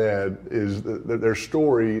my dad is that their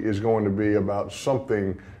story is going to be about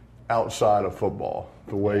something outside of football.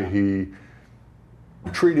 The way he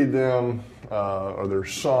treated them or their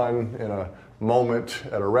son in a moment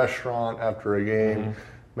at a restaurant after a game. Mm-hmm.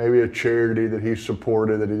 Maybe a charity that he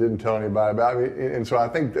supported that he didn't tell anybody about. And so I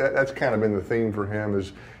think that's kind of been the theme for him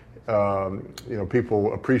is,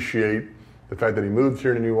 people appreciate the fact that he moved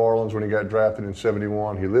here to New Orleans when he got drafted in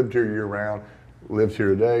 '71. He lived here year-round, lived here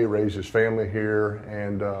today, raised his family here,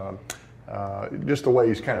 and just the way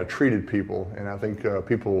he's kind of treated people. And I think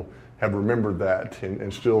people have remembered that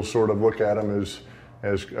and still sort of look at him as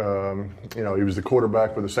he was the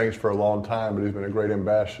quarterback for the Saints for a long time, but he's been a great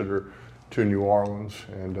ambassador to New Orleans,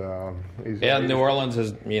 and New Orleans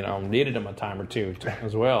has needed him a time or two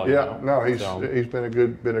as well. He's been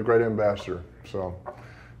a great ambassador. So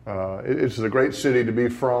it's a great city to be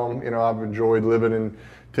from. I've enjoyed living in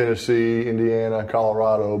Tennessee, Indiana,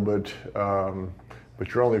 Colorado, but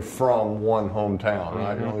you're only from one hometown,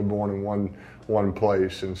 right? You're only born in one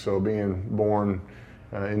place, and so being born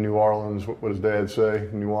in New Orleans, what does Dad say?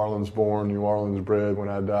 New Orleans born, New Orleans bred. When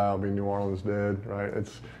I die, I'll be New Orleans dead. Right?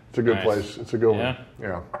 It's a good place. It's a good one.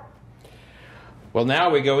 Yeah. Well, now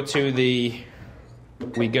we go to the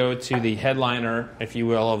headliner, if you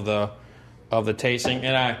will, of the tasting.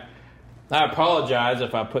 And I apologize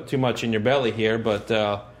if I put too much in your belly here, but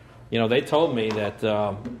they told me that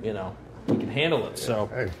we can handle it. So.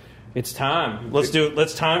 Hey. It's time. Let's do it.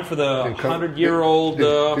 It's time for the 100-year-old.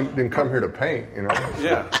 Didn't come here to paint,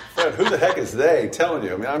 Yeah, Fred. Who the heck is they telling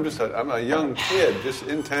you? I mean, I'm a young kid just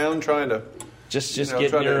in town trying to trying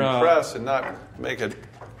to impress and not make a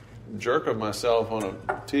jerk of myself on a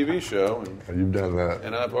TV show. And you've done that,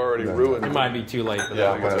 and I've already ruined. It might be too late for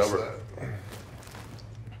that. Yeah, it's over.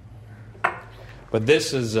 But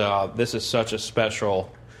this is such a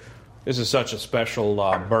special. This is such a special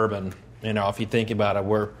bourbon. If you think about it,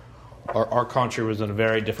 our country was in a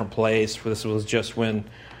very different place. This was just when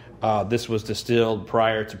this was distilled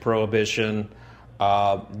prior to Prohibition.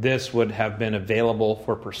 This would have been available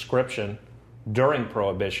for prescription during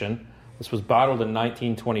Prohibition. This was bottled in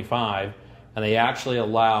 1925, and they actually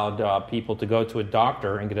allowed people to go to a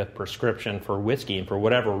doctor and get a prescription for whiskey. And for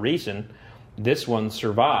whatever reason, this one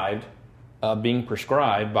survived being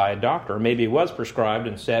prescribed by a doctor. Maybe it was prescribed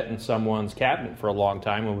and set in someone's cabinet for a long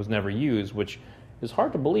time and was never used, which is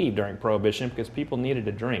hard to believe during Prohibition because people needed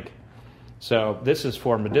a drink. So this is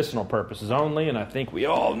for medicinal purposes only, and I think we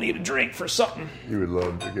all need a drink for something. You would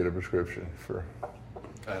love to get a prescription for...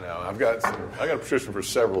 I know. I got a prescription for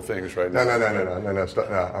several things right now.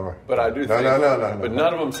 No. But I do think... No. But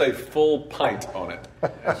none of them say full pint on it.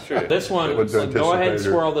 That's true. This one, go ahead and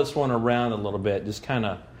swirl this one around a little bit. Just kind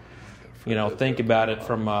of, think about it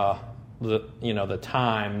from the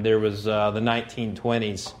time. There was the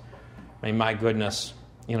 1920s. I mean, my goodness,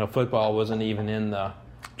 football wasn't even in the...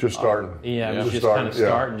 Just starting. It was just kind of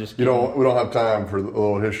starting. Just we don't have time for the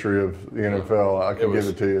little history of the NFL. I can give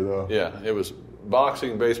it to you, though. Yeah, it was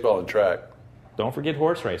boxing, baseball, and track. Don't forget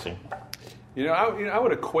horse racing. I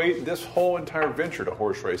would equate this whole entire venture to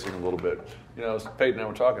horse racing a little bit. As Peyton and I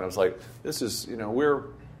were talking, I was like, this is,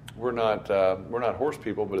 we're not horse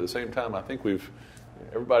people, but at the same time, I think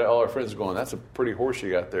everybody, all our friends are going, that's a pretty horse you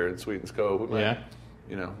got there in Sweetens Cove.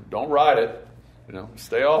 Don't ride it.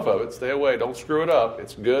 Stay off of it. Stay away. Don't screw it up.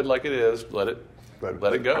 It's good like it is. Let it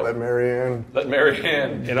go. Let Marianne.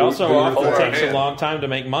 It also often takes a long time to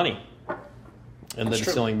make money in the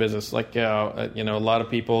distilling business. Like, a lot of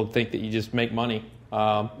people think that you just make money.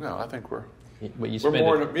 No, I think we're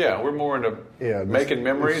more into making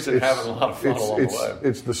memories and having a lot of fun along the way.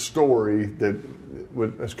 It's the story that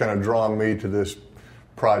has kind of drawn me to this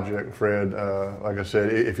project, Fred. Like I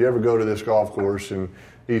said, if you ever go to this golf course in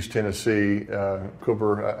East Tennessee,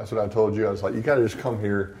 Cooper, that's what I told you. I was like, you got to just come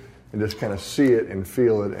here and just kind of see it and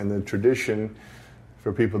feel it. And the tradition,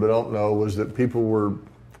 for people that don't know, was that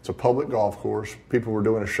it's a public golf course. People were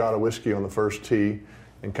doing a shot of whiskey on the first tee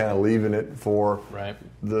and kind of leaving it for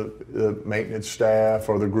the maintenance staff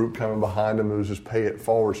or the group coming behind them who was just pay it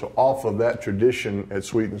forward. So off of that tradition at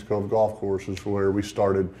Sweetens Cove Golf Course is where we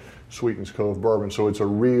started Sweetens Cove Bourbon. So it's a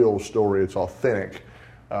real story. It's authentic.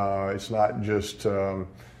 It's not just a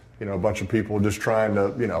bunch of people just trying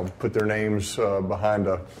to put their names behind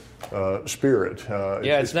a spirit.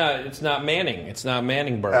 It's not Manning. It's not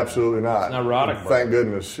Manning bourbon. Absolutely not. It's not Roddick bourbon. Thank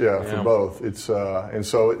goodness. For both. It's and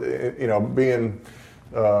so being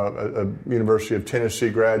a University of Tennessee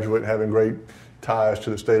graduate, having great ties to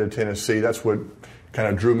the state of Tennessee, that's what kind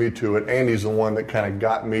of drew me to it. Andy's the one that kind of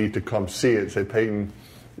got me to come see it. Say, Peyton,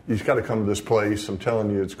 you've got to come to this place. I'm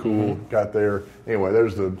telling you, it's cool. Mm-hmm. Got there. Anyway,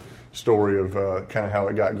 there's the story of kind of how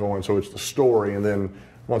it got going. So it's the story, and then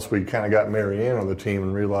once we kind of got Marianne on the team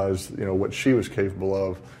and realized, what she was capable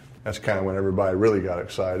of, that's kind of when everybody really got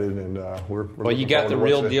excited. And we're well, you got the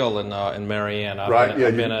real deal in Marianne.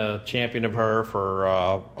 I've been a champion of her, for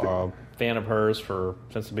a fan of hers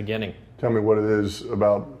since the beginning. Tell me what it is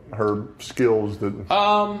about her skills that.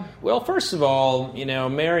 Well, first of all,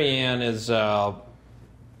 Marianne is.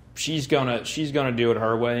 She's gonna do it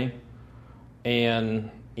her way,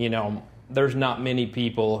 and there's not many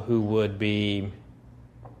people who would be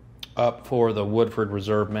up for the Woodford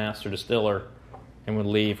Reserve Master Distiller and would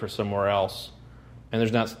leave for somewhere else, and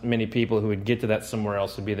there's not many people who would get to that somewhere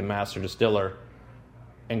else to be the Master Distiller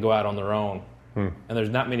and go out on their own, and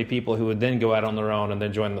there's not many people who would then go out on their own and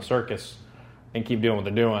then join the circus and keep doing what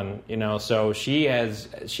they're doing. So she has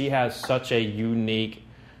such a unique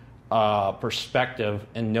perspective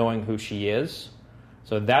in knowing who she is.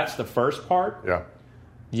 So that's the first part. Yeah.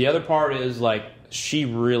 The other part is she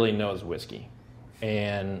really knows whiskey,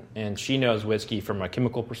 and she knows whiskey from a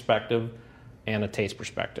chemical perspective and a taste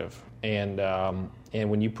perspective. And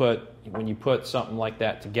when you put something like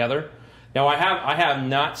that together, now I have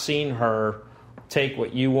not seen her take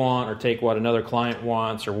what you want or take what another client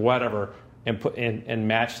wants or whatever and put and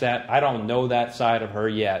match that. I don't know that side of her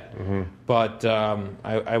yet, but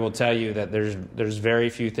I will tell you that there's very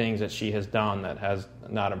few things that she has done that has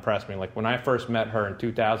not impressed me. Like when I first met her in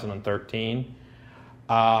 2013,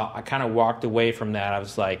 I kind of walked away from that. I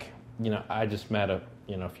was like, I just met a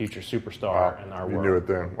future superstar in our world. You knew it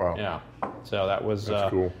then. Wow. Yeah. So that was that's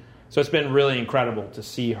cool. So it's been really incredible to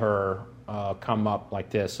see her come up like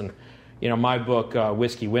this. And my book,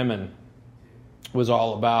 Whiskey Women, was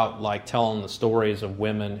all about telling the stories of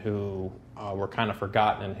women who were kind of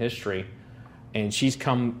forgotten in history, and she's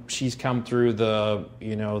come through the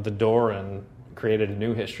the door and created a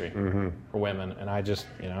new history for women. And I just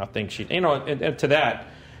I think she and to that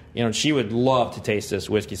she would love to taste this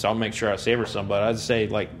whiskey, so I'll make sure I save her some. But I'd say,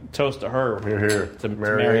 toast to her. Here. To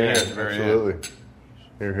Mary Ann. Absolutely.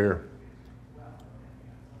 Here.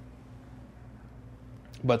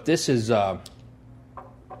 But this is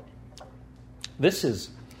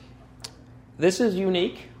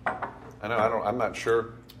unique. I know. I'm not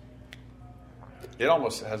sure. It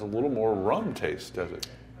almost has a little more rum taste, does it?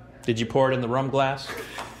 Did you pour it in the rum glass?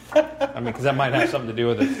 I mean, because that might have something to do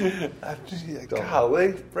with it.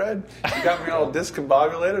 Golly, Fred, you got me all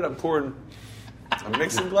discombobulated. I'm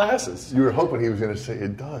mixing glasses. You were hoping he was going to say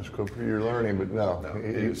it does, Cooper. You're learning, but no.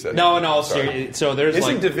 He said No. Seriously. So there's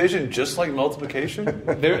Isn't division just like multiplication?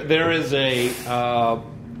 there is a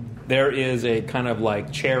kind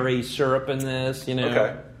of cherry syrup in this,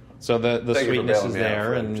 Okay. So the sweetness is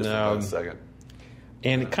there, and just for 1 second.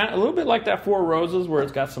 And kind of a little bit like that Four Roses, where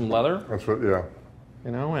it's got some leather. That's what, yeah.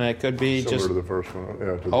 And it could be similar just to the first one,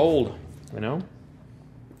 yeah. Old, Been in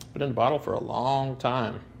the bottle for a long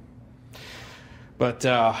time. But What's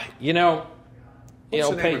the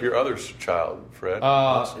name of your other child, Fred?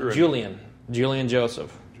 Julian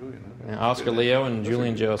Joseph. Julian. Yeah, Oscar Leo and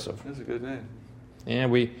Julian Joseph. That's a good name. Yeah,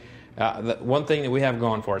 the one thing that we have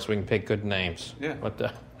going for us, we can pick good names. Yeah. But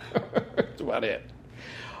that's about it.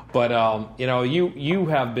 But you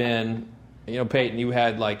have been, Peyton, you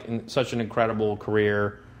had such an incredible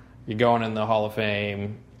career. You're going in the Hall of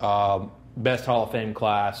Fame, best Hall of Fame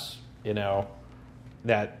class,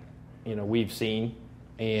 that we've seen,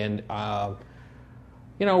 and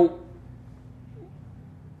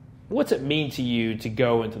what's it mean to you to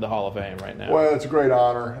go into the Hall of Fame right now? Well, it's a great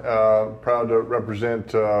honor. Proud to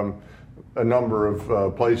represent a number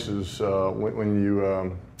of places when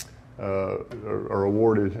you are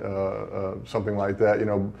awarded something like that.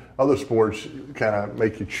 Other sports kind of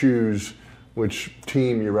make you choose which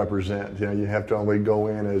team you represent. You have to only go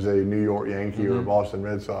in as a New York Yankee or a Boston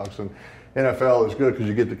Red Sox. And NFL is good because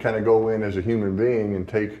you get to kind of go in as a human being and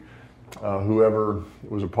take whoever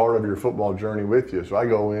was a part of your football journey with you. So I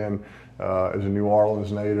go in as a New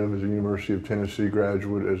Orleans native, as a University of Tennessee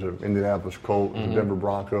graduate, as an Indianapolis Colt, as a Denver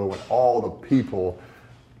Bronco, and all the people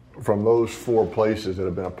from those four places that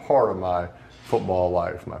have been a part of my football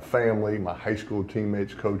life, my family, my high school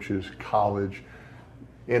teammates, coaches, college,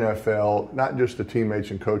 NFL, not just the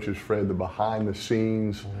teammates and coaches, Fred, the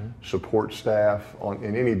behind-the-scenes support staff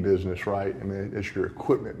in any business, right? I mean, it's your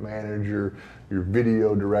equipment manager, your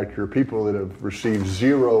video director, people that have received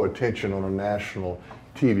zero attention on a national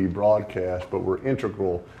TV broadcast, but were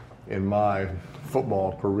integral in my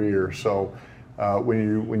football career. So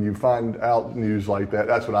when you find out news like that,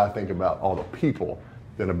 that's what I think about, all the people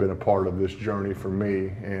that have been a part of this journey for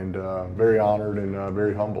me, and very honored and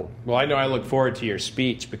very humbled. Well, I know I look forward to your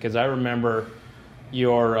speech because I remember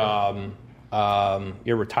your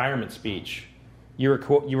retirement speech. You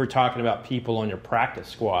were talking about people on your practice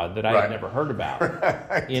squad that I had never heard about,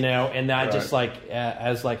 Right. And I just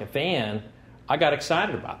as a fan, I got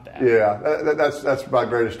excited about that. Yeah, that's my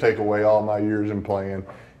greatest takeaway all my years in playing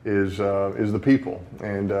is the people,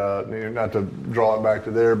 and not to draw it back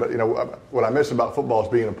to there, but what I miss about football is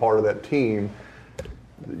being a part of that team.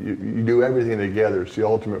 You do everything together. It's the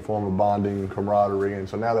ultimate form of bonding and camaraderie. And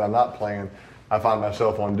so now that I'm not playing, I find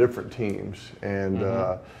myself on different teams, and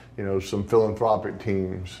some philanthropic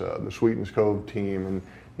teams, the Sweetens Cove team, and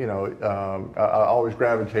I always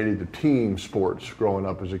gravitated to team sports growing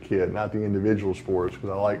up as a kid, not the individual sports, because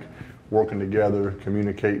I like working together,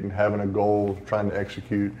 communicating, having a goal, trying to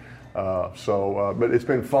execute. But it's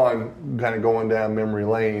been fun kind of going down memory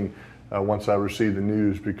lane once I received the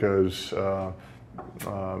news, because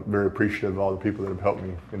very appreciative of all the people that have helped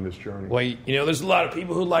me in this journey. Well, there's a lot of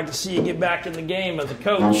people who'd like to see you get back in the game as a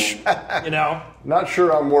coach, Not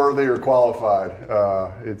sure I'm worthy or qualified.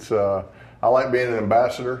 I like being an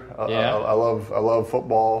ambassador. I love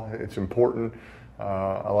football. It's important.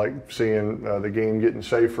 I like seeing the game getting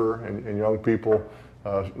safer and young people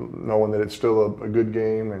knowing that it's still a good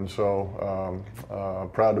game, and so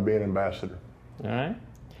proud to be an ambassador. All right.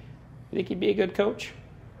 You think he'd be a good coach?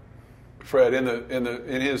 Fred,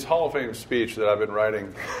 in his Hall of Fame speech that I've been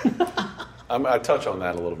writing, I touch on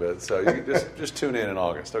that a little bit. So you can just tune in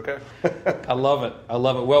August, okay? I love it.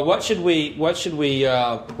 Well, what should we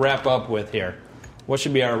wrap up with here? What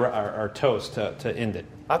should be our toast to end it?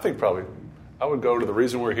 I think probably I would go to the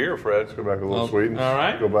reason we're here, Fred. Let's go back a little Sweetens. All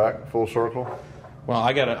right. Go back full circle. Well,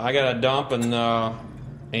 I got a dump and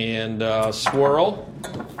swirl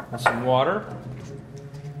with some water.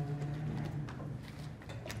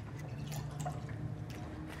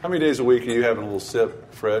 How many days a week are you having a little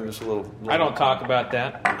sip, Fred? Just a little I don't talk about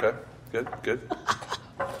that. Okay, good.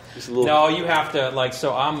 Just a little. No, you have to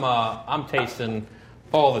So I'm tasting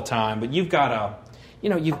all the time, but you've got to,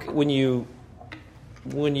 when you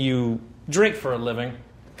drink for a living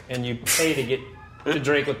and you pay to get to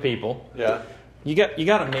drink with people, you got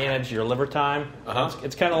to manage your liver time.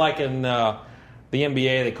 It's kind of like in the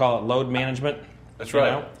NBA, they call it load management. That's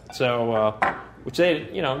right. So, which they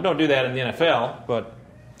don't do that in the NFL, but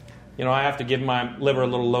I have to give my liver a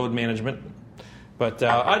little load management. But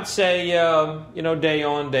I'd say day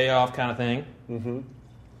on, day off kind of thing. Mm-hmm.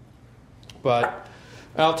 But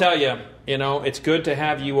I'll tell you, it's good to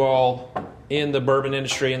have you all in the bourbon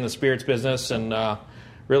industry, in the spirits business, and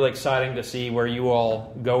really exciting to see where you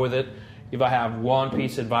all go with it. If I have one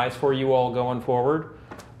piece of advice for you all going forward,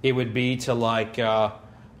 it would be to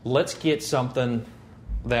let's get something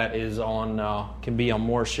that is can be on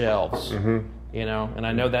more shelves. Mm-hmm. And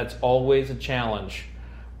I know that's always a challenge,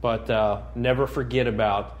 but never forget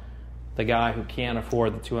about the guy who can't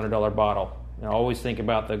afford the $200 bottle. Always think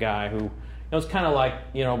about the guy who. It's kind of like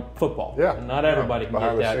football. Yeah. Not everybody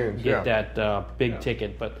can get that big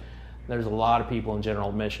ticket, but there's a lot of people in general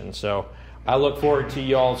admission. So I look forward to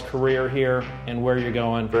y'all's career here and where you're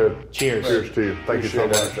going. Fred, cheers. Cheers to you. Thank you so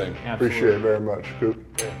much. Appreciate it very much, Coop.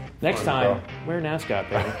 Yeah. Next time, wear an ascot,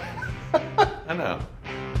 Peyton. I know.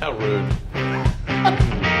 How rude.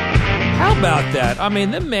 How about that? I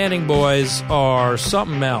mean, them Manning boys are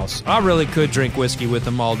something else. I really could drink whiskey with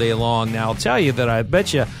them all day long. Now, I'll tell you that I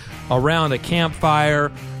bet you around a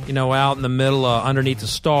campfire, out in the middle, underneath the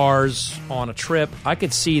stars on a trip, I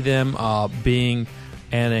could see them being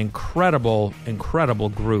an incredible, incredible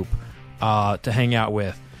group to hang out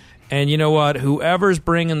with. And you know what? Whoever's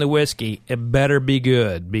bringing the whiskey, it better be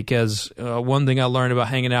good, because one thing I learned about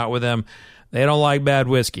hanging out with them, they don't like bad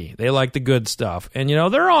whiskey. They like the good stuff. And,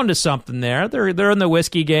 they're on to something there. They're in the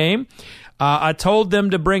whiskey game. I told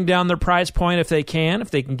them to bring down their price point if they can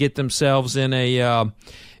get themselves in a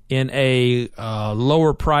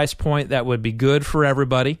lower price point that would be good for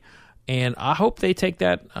everybody. And I hope they take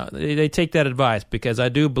that advice, because I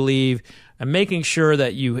do believe in making sure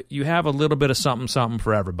that you have a little bit of something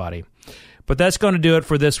for everybody. But that's going to do it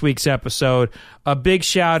for this week's episode. A big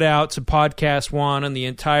shout out to Podcast One and the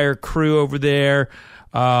entire crew over there,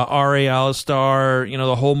 R.A. Alistar,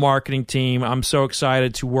 the whole marketing team. I'm so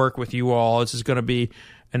excited to work with you all. This is going to be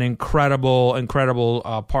an incredible, incredible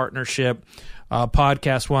partnership.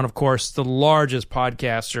 Podcast One, of course, the largest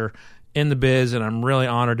podcaster in the biz, and I'm really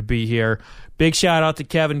honored to be here. Big shout out to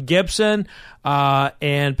Kevin Gibson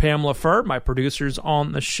and Pamela Furr, my producers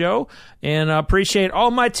on the show, and I appreciate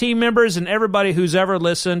all my team members and everybody who's ever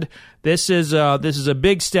listened. This is a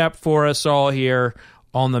big step for us all here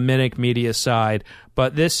on the Minnick Media side,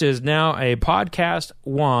 but this is now a Podcast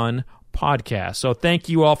One podcast. So thank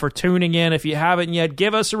you all for tuning in. If you haven't yet,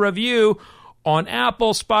 give us a review on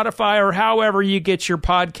Apple, Spotify, or however you get your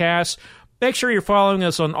podcasts. Make sure you're following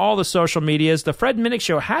us on all the social medias. The Fred Minnick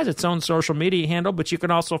Show has its own social media handle, but you can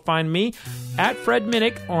also find me at Fred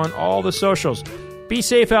Minnick on all the socials. Be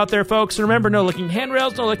safe out there, folks. And remember, no licking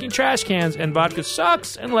handrails, no licking trash cans, and vodka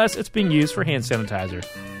sucks unless it's being used for hand sanitizer.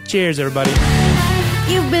 Cheers, everybody.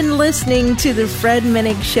 You've been listening to The Fred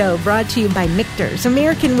Minnick Show, brought to you by Michter's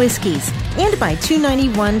American Whiskies and by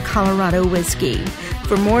 291 Colorado Whiskey.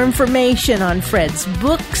 For more information on Fred's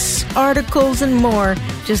books, articles, and more,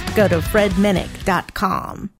 just go to fredminnick.com.